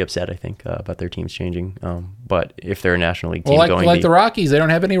fans would be upset, I think, about their teams changing. But if they're a National League team like the Rockies, they don't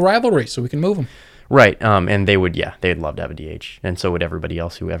have any rivalry, so we can move them. Right, and they'd love to have a DH, and so would everybody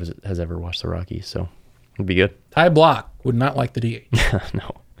else who has ever watched the Rockies. So it'd be good. Ty Blach would not like the DH.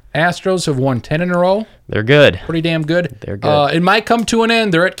 No. Astros have won 10 in a row. They're good. Pretty damn good. They're good. It might come to an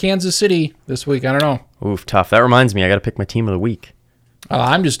end. They're at Kansas City this week. I don't know. Oof, tough. That reminds me, I got to pick my team of the week.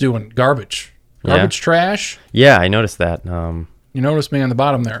 I'm just doing garbage. Trash. Yeah, I noticed that. You noticed me on the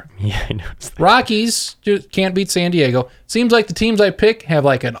bottom there. Yeah, I noticed that. Rockies just can't beat San Diego. Seems like the teams I pick have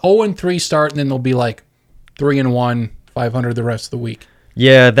like an 0-3 start, and then they'll be like 3-1, 500 the rest of the week.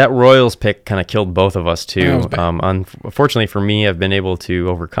 Yeah, that Royals pick kind of killed both of us too. Yeah, unfortunately for me, I've been able to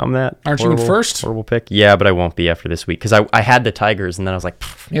overcome that. Aren't you in first? Horrible pick. Yeah, but I won't be after this week because I had the Tigers, and then I was like,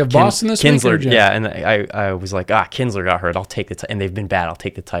 you have Boston this Kinsler, week? Yeah, and I was like, Kinsler got hurt. I'll take and they've been bad. I'll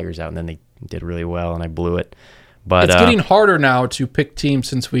take the Tigers out, and then they did really well, and I blew it. But it's getting harder now to pick teams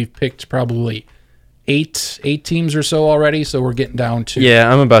since we've picked probably eight teams or so already, so we're getting down to...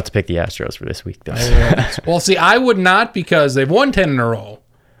 Yeah, I'm about to pick the Astros for this week, though. Well, see, I would not because they've won 10 in a row.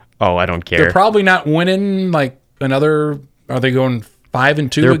 Oh, I don't care. They're probably not winning like another... Are they going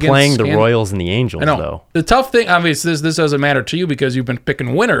 5-2 They're against... playing the Royals and the Angels, though. The tough thing, obviously, this doesn't matter to you because you've been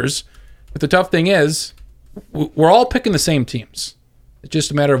picking winners, but the tough thing is we're all picking the same teams. It's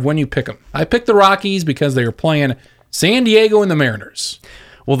just a matter of when you pick them. I picked the Rockies because they were playing San Diego and the Mariners.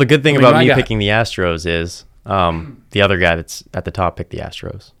 Well, the good thing about me picking the Astros is the other guy that's at the top picked the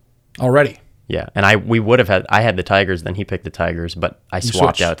Astros. Already. Yeah, and I had the Tigers, then he picked the Tigers, but I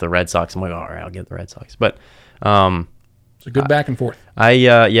swapped out to the Red Sox. I'm like, all right, I'll get the Red Sox. But it's a good back and forth.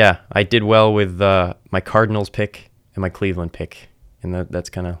 I did well with my Cardinals pick and my Cleveland pick, and that's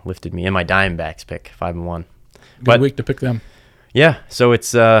kind of lifted me. And my Diamondbacks pick, 5-1. Good week to pick them. Yeah, so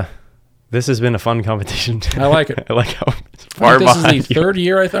it's this has been a fun competition. I like it. I like how far behind. This is the third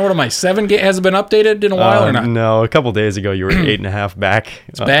year. I thought. What am I? 7 games? Hasn't been updated in a while or not? No, a couple days ago you were 8.5 back.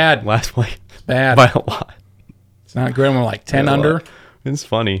 It's bad. Last play. Bad By a lot. It's not great. We're like 10 under. It's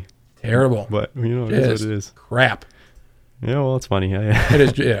funny. Terrible. But it is what it is. Crap. Yeah, well, it's funny. It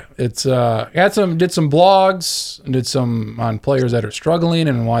is. Yeah, it's did some blogs, did some on players that are struggling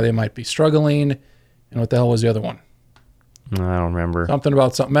and why they might be struggling, and what the hell was the other one? I don't remember. Something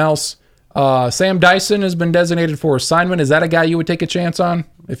about something else. Sam Dyson has been designated for assignment. Is that a guy you would take a chance on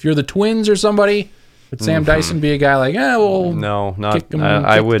if you're the Twins or somebody? Would Sam Dyson be a guy like, well, no, not.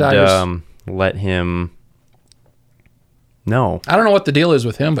 I would let him. No, I don't know what the deal is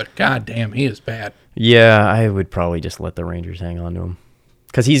with him, but god damn, he is bad. Yeah, I would probably just let the Rangers hang on to him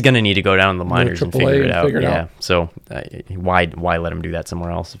because he's going to need to go down to the minors and figure it out. So why let him do that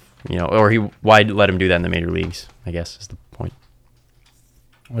somewhere else? Or why let him do that in the major leagues? I guess is the point.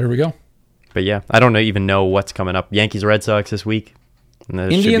 Well, there we go. But yeah, I don't even know what's coming up. Yankees, Red Sox this week.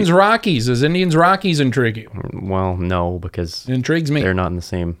 Indians, Rockies. Does Indians, Rockies intrigue you? Well, no, because it intrigues me. They're not in the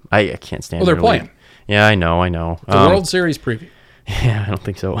same. I can't stand. Well, they're playing. League. Yeah, I know. The World Series preview. Yeah, I don't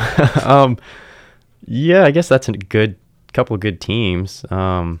think so. Yeah, I guess that's a couple of good teams.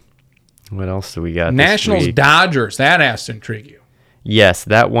 What else do we got? Nationals, Dodgers. That has to intrigue you. Yes,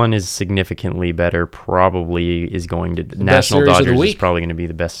 that one is significantly better. Probably is going to National Dodgers is probably going to be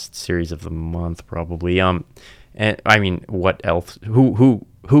the best series of the month. Probably. And I mean, what else? Who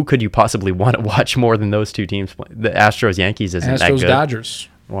could you possibly want to watch more than those two teams play? The Astros Yankees isn't that good. Astros Dodgers.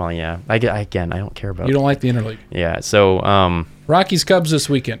 Well, yeah. I don't care about. You don't like the interleague. Yeah. So Rockies Cubs this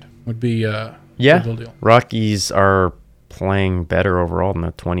weekend would be a real deal. Rockies are playing better overall than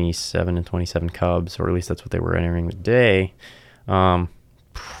the 27 Cubs, or at least that's what they were entering the day. The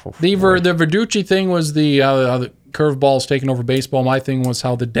Verducci thing was the curveballs taking over baseball. My thing was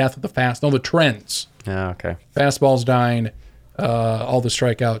how the death of the trends. Yeah, okay. Fastball's dying, all the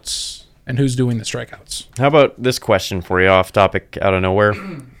strikeouts, and who's doing the strikeouts. How about this question for you, off topic, out of nowhere?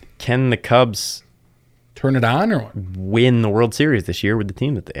 Can the Cubs turn it on or what? Win the World Series this year with the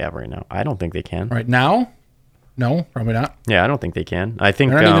team that they have right now? I don't think they can. Right now? No, probably not. Yeah, I don't think they can. I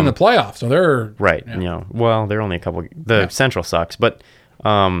think they're not even in the playoffs, so they're right. Yeah. Well, they're only a couple. The Central sucks, but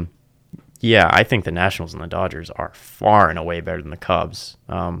yeah, I think the Nationals and the Dodgers are far and away better than the Cubs.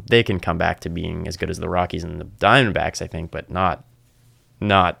 They can come back to being as good as the Rockies and the Diamondbacks, I think, but not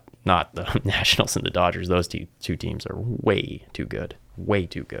the Nationals and the Dodgers. Those two teams are way too good. Way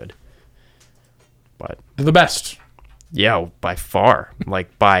too good. But they're the best. Yeah, by far.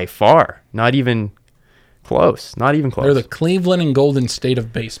 Like by far. Not even close. They're the Cleveland and Golden State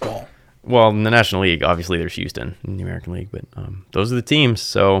of baseball. Well, in the National League, obviously there's Houston in the American League, but those are the teams.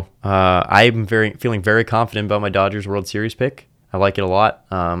 So I'm feeling very confident about my Dodgers World Series pick. I like it a lot.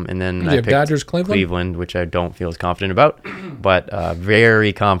 And then I picked Dodgers, Cleveland, which I don't feel as confident about, but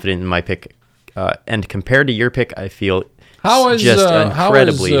very confident in my pick. And compared to your pick, I feel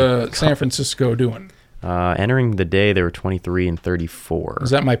incredibly. How is San Francisco doing? Entering the day, they were 23-34. Is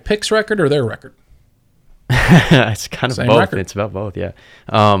that my picks record or their record? It's kind of Same both. record. It's about both, yeah.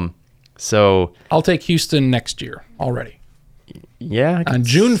 So I'll take Houston next year already. Yeah. On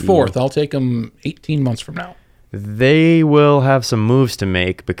June 4th, I'll take them 18 months from now. They will have some moves to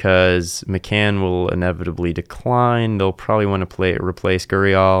make because McCann will inevitably decline. They'll probably want to replace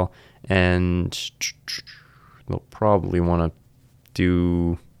Gurriel, and they'll probably want to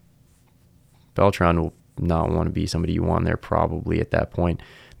do. Beltran will not want to be somebody you want there probably at that point.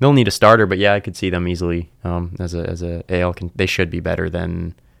 They'll need a starter, but yeah, I could see them easily as a AL. They should be better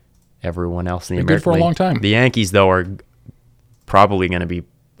than everyone else in the American League. Good for a long time. The Yankees, though, are probably going to be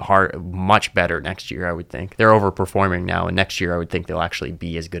much better next year, I would think. They're overperforming now, and next year I would think they'll actually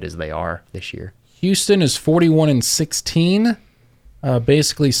be as good as they are this year. Houston is 41-16,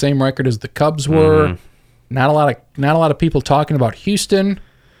 basically same record as the Cubs were. Mm-hmm. Not a lot of people talking about Houston.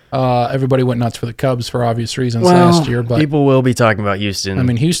 Everybody went nuts for the Cubs for obvious reasons last year, but people will be talking about Houston. I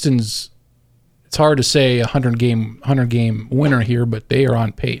mean, Houston's. It's hard to say a 100-game winner here, but they are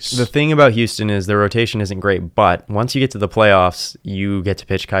on pace. The thing about Houston is their rotation isn't great, but once you get to the playoffs, you get to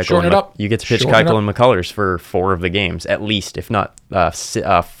pitch Keuchel. You get to pitch Keuchel and McCullers for 4 of the games, at least, if not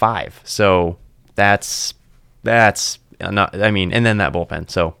 5. So that's not. I mean, and then that bullpen.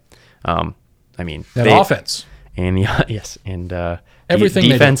 So, I mean, that offense and yes, and everything.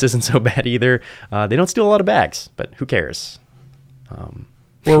 Defense isn't so bad either. They don't steal a lot of bags, but who cares?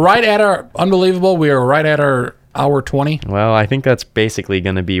 We're right at our unbelievable. We are right at our hour 20. Well, I think that's basically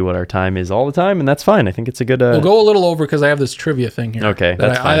going to be what our time is all the time, and that's fine. I think it's a good. We'll go a little over because I have this trivia thing here. Okay,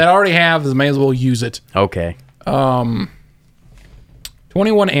 that's fine. I already have. I may as well use it. Okay. 21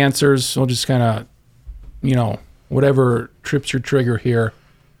 answers. We'll just kind of, whatever trips your trigger here.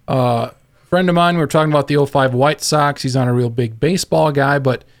 Friend of mine, we were talking about the 05 White Sox. He's not a real big baseball guy,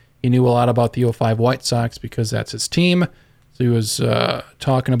 but he knew a lot about the 05 White Sox because that's his team. So he was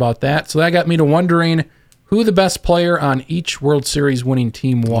talking about that. So that got me to wondering who the best player on each World Series winning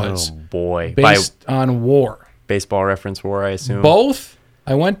team was. Oh, boy. Based on WAR. Baseball Reference WAR, I assume? Both.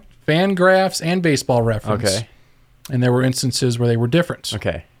 I went Fangraphs and Baseball Reference. Okay. And there were instances where they were different.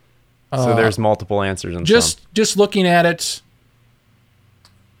 Okay. So there's multiple answers. In just looking at it,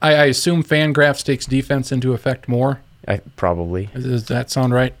 I assume Fangraphs takes defense into effect more. Probably. Does that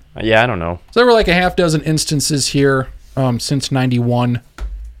sound right? Yeah, I don't know. So there were like a half dozen instances here since 91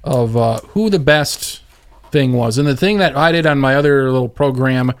 of who the best thing was. And the thing that I did on my other little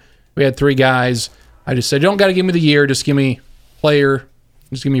program, we had 3 guys. I just said, you don't got to give me the year. Just give me player.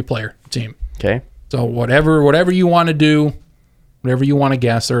 Just give me a player team. Okay. So whatever you want to do, whatever you want to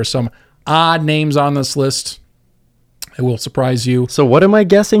guess. There are some odd names on this list. It will surprise you. So what am I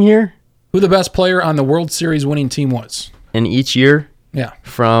guessing here? Who the best player on the World Series winning team was. In each year? Yeah.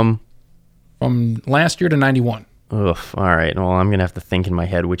 From last year to 91. Ugh. All right. Well, I'm going to have to think in my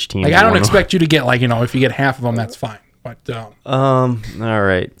head which team. I don't expect you to get if you get half of them, that's fine. But all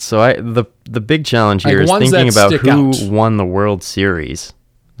right. So the big challenge here is thinking about who won the World Series.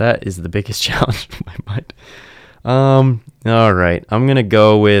 That is the biggest challenge in my mind. All right. I'm going to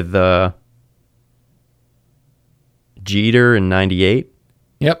go with Jeter in 98.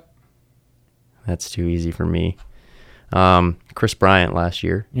 Yep. That's too easy for me. Chris Bryant last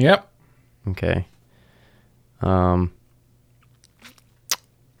year. Yep. Okay. Oh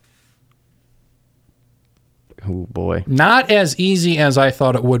boy. Not as easy as I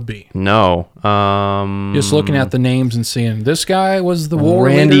thought it would be. No. Just looking at the names and seeing this guy was the WAR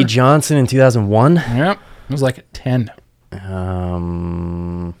Randy leader. Johnson in 2001. Yep. It was like a 10.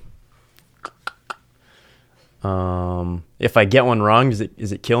 If I get one wrong,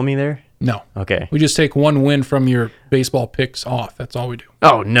 does it kill me there? No. Okay. We just take one win from your baseball picks off. That's all we do.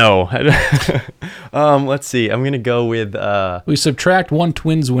 Oh no. Let's see. I'm gonna go with. We subtract one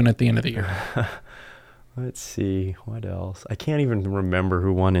Twins win at the end of the year. Let's see what else. I can't even remember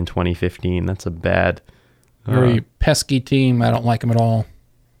who won in 2015. That's a bad. Very pesky team. I don't like them at all.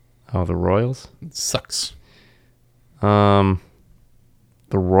 Oh, the Royals. It sucks. The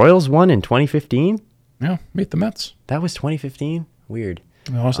Royals won in 2015. Yeah, beat the Mets. That was 2015. Weird.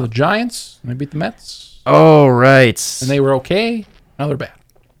 And also the Giants. And they beat the Mets. Oh, right. And they were okay. Now they're bad.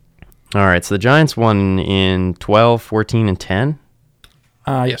 All right. So the Giants won in 12, 14, and 10.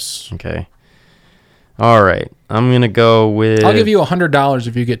 Yes. Okay. All right. I'm going to go with... I'll give you $100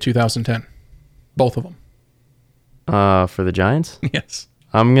 if you get 2010. Both of them. For the Giants? Yes.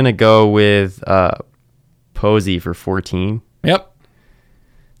 I'm going to go with Posey for 14. Yep.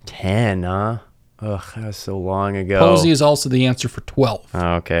 10, huh? Ugh, that was so long ago. Posey is also the answer for 12.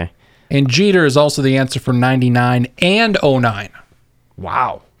 Oh, okay. And Jeter is also the answer for 99 and 09.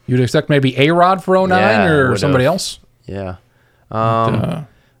 Wow. You'd expect maybe A-Rod for 09 or somebody else? Yeah.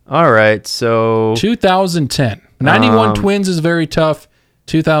 All right, so... 2010. 91 Twins is very tough.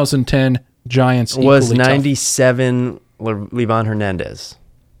 2010 Giants equally was tough. 97 Livan Hernandez?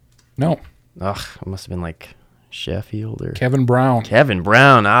 No. Ugh, it must have been like Sheffield or... Kevin Brown. Kevin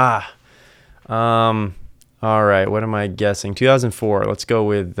Brown, all right, what am I guessing? 2004, let's go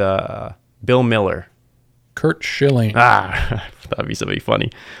with Bill Miller. Kurt Schilling. That'd be somebody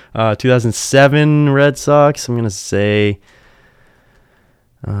funny. 2007 Red Sox, I'm going to say...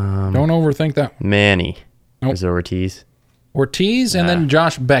 Don't overthink that one. Manny. Nope. Is it Ortiz? Ortiz and then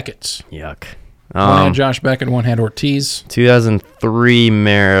Josh Beckett. Yuck. One had Josh Beckett, one had Ortiz. 2003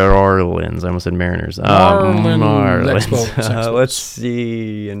 Marlins. I almost said Mariners. Marlins. Expos. Let's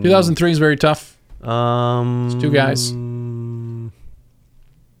see. 2003 is very tough. It's two guys.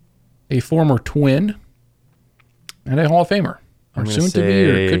 A former Twin and a Hall of Famer. Or soon to be,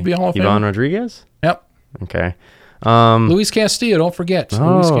 or could be a Hall of Famer. Ivan Rodriguez? Yep. Okay. Luis Castillo, don't forget.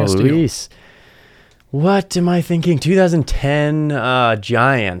 Luis Castillo. Luis. What am I thinking? 2010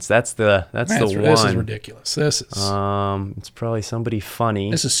 Giants. That's the one. This is ridiculous. This is it's probably somebody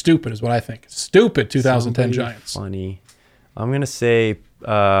funny. This is stupid, is what I think. Stupid 2010 Somebody Giants. Funny. I'm gonna say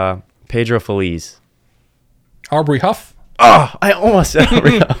Pedro Feliz. Aubrey Huff. Oh, I almost said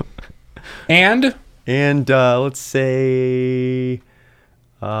Aubrey Huff. And let's say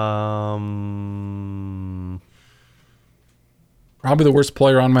probably the worst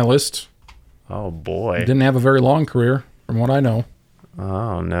player on my list. Oh boy. Didn't have a very long career, from what I know.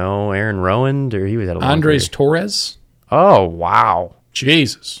 Oh no, Aaron Rowand, or he was at a long Andres career. Torres. Oh wow.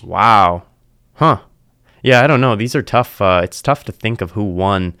 Jesus. Wow. Huh. Yeah, I don't know. These are tough. It's tough to think of who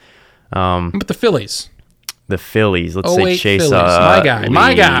won. But the Phillies. The Phillies. Let's say Chase. Phillies. My guy.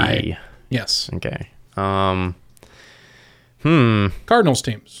 My guy. Yes. Okay. Cardinals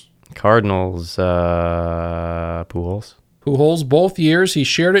teams. Cardinals. Pujols. Pujols, both years. He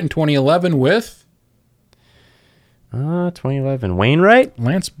shared it in 2011 with 2011. Wainwright?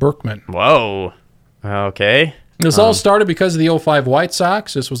 Lance Berkman. Whoa. Okay. This all started because of the 05 White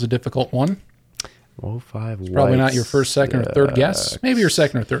Sox. This was a difficult one. 05 Probably not your first, second, or third guess. Maybe your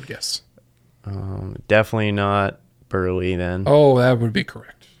second or third guess. Definitely not Burley then. Oh, that would be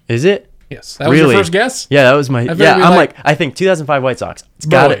correct. Is it? Yes. That was your first guess? Yeah, that was my... I think 2005 White Sox. It's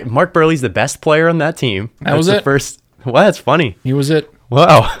got it. Mark Burley's the best player on that team. That was it? Well, that's funny. He was it.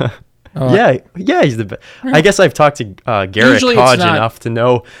 Wow. Yeah, he's the best. I guess I've talked to Garrett Hodge enough to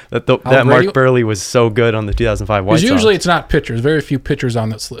know that Mark Burley was so good on the 2005 White Sox. Because usually it's not pitchers. Very few pitchers on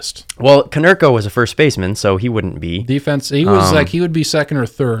this list. Well, Konerko was a first baseman, so he wouldn't be. Defense, he was he would be second or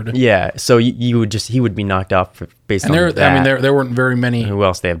third. Yeah, so he would be knocked off based on that. I mean, there weren't very many. Who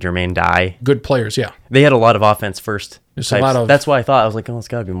else? They have Jermaine Dye. Good players, yeah. They had a lot of offense first. There's a lot of. That's why I thought, I was like, oh, it's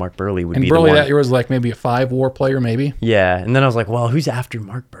got to be Mark Burley would be the one. And Burley that year was like maybe a 5 WAR player, maybe. Yeah, and then I was like, well, who's after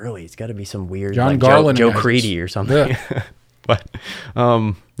Mark Burley? It's got to be some weird John Garland, Joe Creedy or something. Yeah. But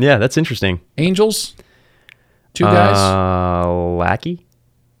yeah, that's interesting. Angels, 2 guys. Lackey?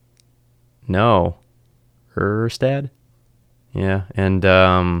 No. Erstad? Yeah, and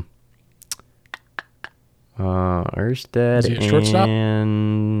Erstad. Is he a shortstop?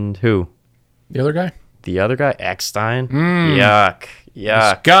 And who? The other guy? The other guy, Eckstein. Yuck.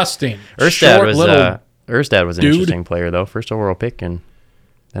 Disgusting. Erstad was an interesting player though. First overall pick, and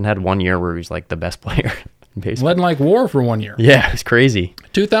then had 1 year where he was like the best player in baseball. Led like WAR for 1 year. Yeah, it was crazy.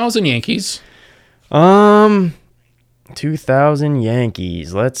 2000 Yankees. 2000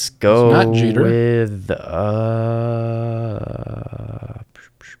 Yankees. Let's go not Jeter. with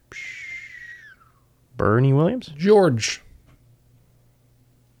Bernie Williams. George.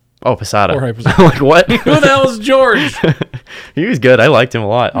 Oh, Posada. Jorge Posada. Like what? Who the hell is George? He was good. I liked him a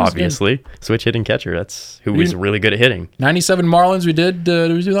lot. Obviously, good. Switch hitting catcher. That's who was really good at hitting. 97 Marlins. We did.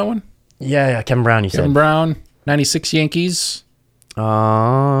 Did we do that one? Yeah. Kevin Brown. Kevin Brown. 96 Yankees.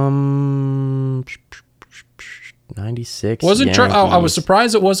 96. Wasn't I was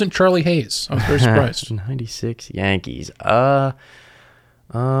surprised it wasn't Charlie Hayes. I was very surprised. 96 Yankees.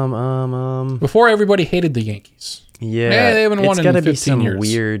 Before everybody hated the Yankees. Yeah, they haven't won in 15 years. It's got to be some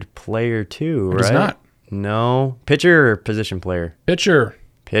weird player too, right? It's not. No. Pitcher or position player? Pitcher.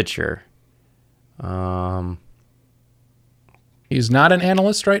 He's not an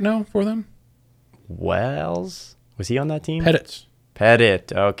analyst right now for them? Wells? Was he on that team?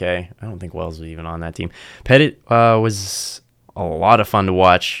 Pettit. Okay. I don't think Wells was even on that team. Pettit was a lot of fun to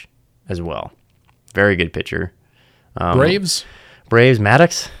watch as well. Very good pitcher. Braves,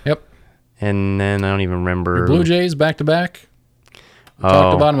 Maddox. Yep. And then I don't even remember. The Blue Jays back-to-back. We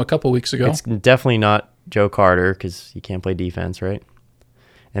talked about him a couple weeks ago. It's definitely not Joe Carter because he can't play defense, right?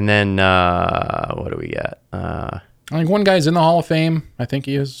 And then what do we got? I think one guy's in the Hall of Fame. I think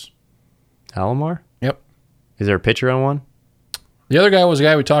he is. Alomar? Yep. Is there a pitcher on one? The other guy was a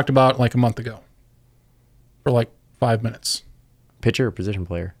guy we talked about like a month ago for like 5 minutes. Pitcher or position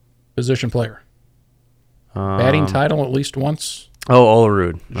player? Position player. Batting title at least once. Oh,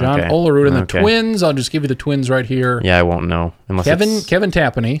 Olerud. John Olerud and the Twins. I'll just give you the Twins right here. Yeah, I won't know. Kevin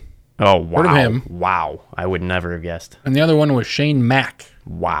Tapani. Oh, wow. Heard of him. Wow. I would never have guessed. And the other one was Shane Mack.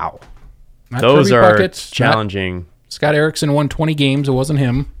 Wow. Not Those Kirby are Puckett, challenging. Scott Erickson won 20 games. It wasn't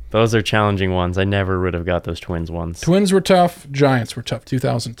him. Those are challenging ones. I never would have got those Twins ones. Twins were tough. Giants were tough.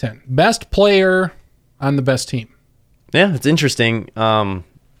 2010. Best player on the best team. Yeah, it's interesting.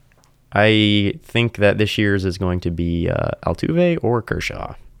 I think that this year's is going to be Altuve or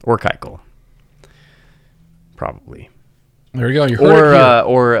Kershaw or Keuchel. Probably. There you go. You heard it here.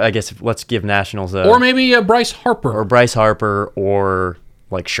 Or I guess let's give Nationals or maybe Bryce Harper. Or Bryce Harper or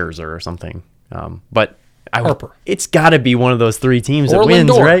like Scherzer or something. But Harper. It's got to be one of those three teams or that wins,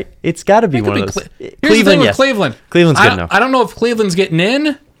 Lindor. Right? It's got to be one of those. Here's the thing with Cleveland. Cleveland's good enough. I don't know if Cleveland's getting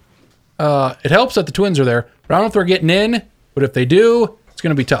in. It helps that the Twins are there. But I don't know if they're getting in. But if they do, it's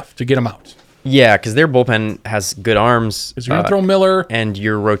going to be tough to get them out. Yeah, because their bullpen has good arms. Because you're going to throw Miller. And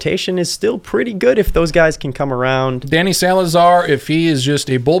your rotation is still pretty good if those guys can come around. Danny Salazar, if he is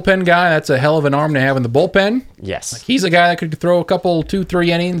just a bullpen guy, that's a hell of an arm to have in the bullpen. Yes. Like he's a guy that could throw a couple, 2-3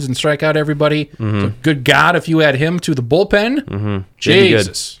 innings and strike out everybody. Mm-hmm. So good God, if you add him to the bullpen. Mm-hmm.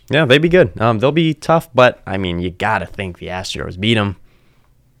 Jesus. Yeah, they'd be good. They'll be tough, but, I mean, you got to think the Astros beat them.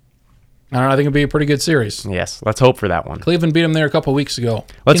 I don't know. I think it'd be a pretty good series. Yes, let's hope for that one. Cleveland beat them there a couple weeks ago.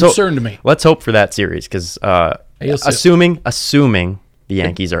 Concerned to me. Let's hope for that series because assuming the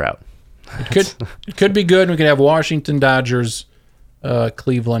Yankees are out. It could be good. We could have Washington, Dodgers,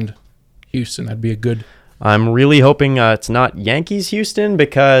 Cleveland, Houston. That'd be a good. I'm really hoping it's not Yankees Houston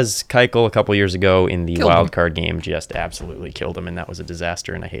because Keuchel a couple years ago in the wild card game just absolutely killed him, and that was a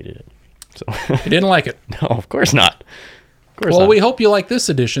disaster, and I hated it. So you didn't like it? No, of course not. Well, we hope you like this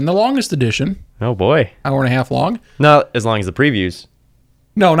edition, the longest edition. Oh, boy. Hour and a half long. Not as long as the previews.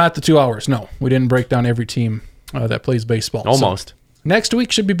 No, not the 2 hours. No, we didn't break down every team that plays baseball. Almost. So, next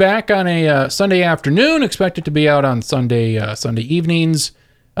week should be back on a Sunday afternoon. Expect it to be out on Sunday evenings.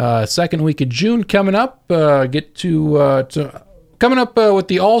 Second week of June coming up. Coming up with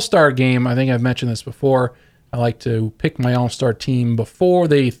the All-Star game. I think I've mentioned this before. I like to pick my All-Star team before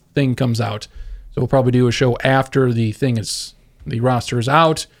the thing comes out. So we'll probably do a show after the roster is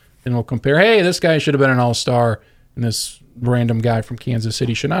out, and we'll compare, hey, this guy should have been an all-star, and this random guy from Kansas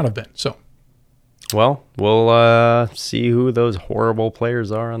City should not have been. So, well, we'll see who those horrible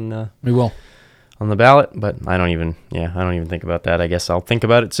players are on the ballot, but I don't even think about that. I guess I'll think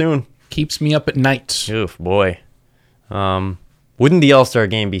about it soon. Keeps me up at night. Oof, boy. Wouldn't the All-Star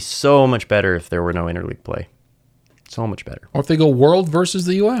game be so much better if there were no interleague play? So much better. Or if they go world versus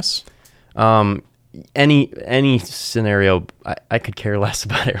the U.S.? Any scenario, I could care less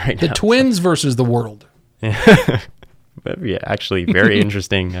about it right now. The Twins versus the world. That'd be actually very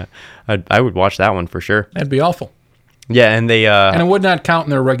interesting. I would watch that one for sure. That'd be awful. Yeah, and they and it would not count in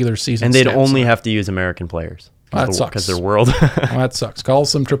their regular season. And they'd only have to use American players. That sucks because they're world. Well, that sucks. Call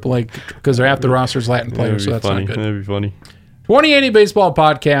some AAA because they're half the roster's Latin players, so that's funny. not good. That'd be funny. 2080 Baseball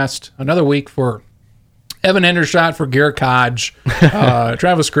Podcast. Another week for Evan Hendershot, for Garrett Hodge,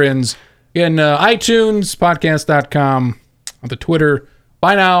 Travis Crins. In iTunes, podcast.com, on the Twitter.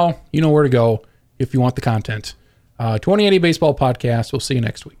 By now, you know where to go if you want the content. 2080 Baseball Podcast. We'll see you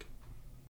next week.